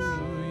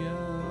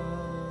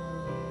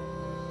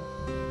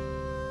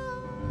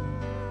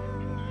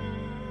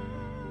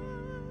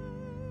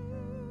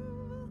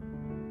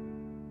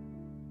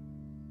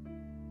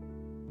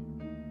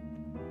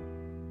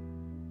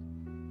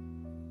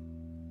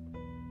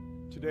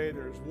Today,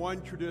 there's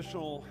one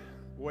traditional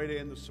way to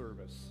end the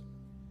service.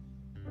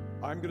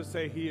 I'm going to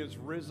say He is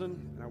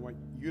risen, and I want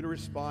you to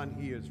respond,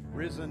 He is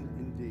risen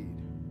indeed.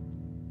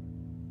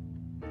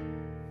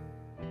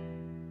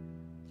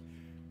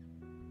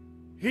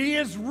 He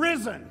is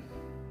risen.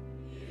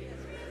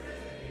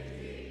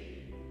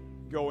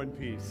 Go in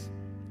peace.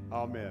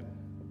 Amen.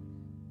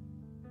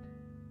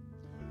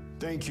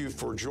 Thank you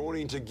for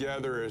joining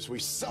together as we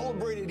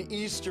celebrated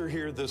Easter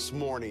here this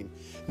morning.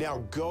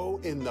 Now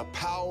go in the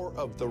power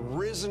of the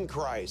risen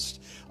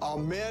Christ.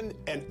 Amen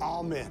and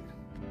amen.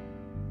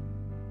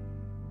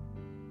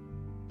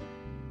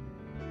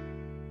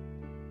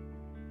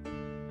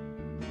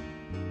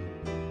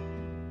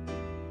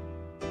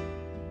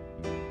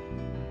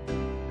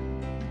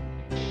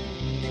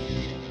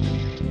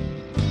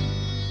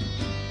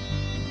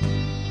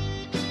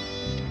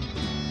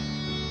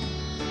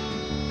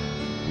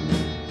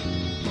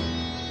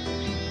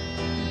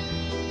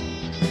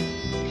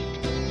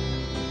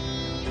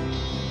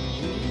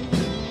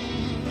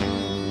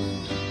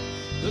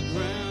 The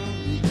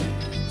ground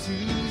began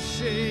to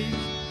shake,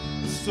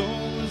 the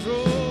storms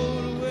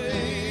rolled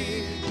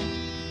away.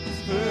 As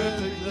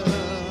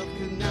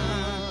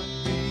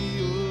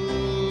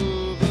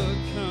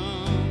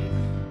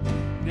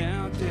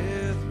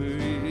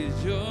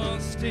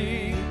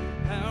sing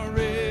how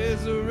rich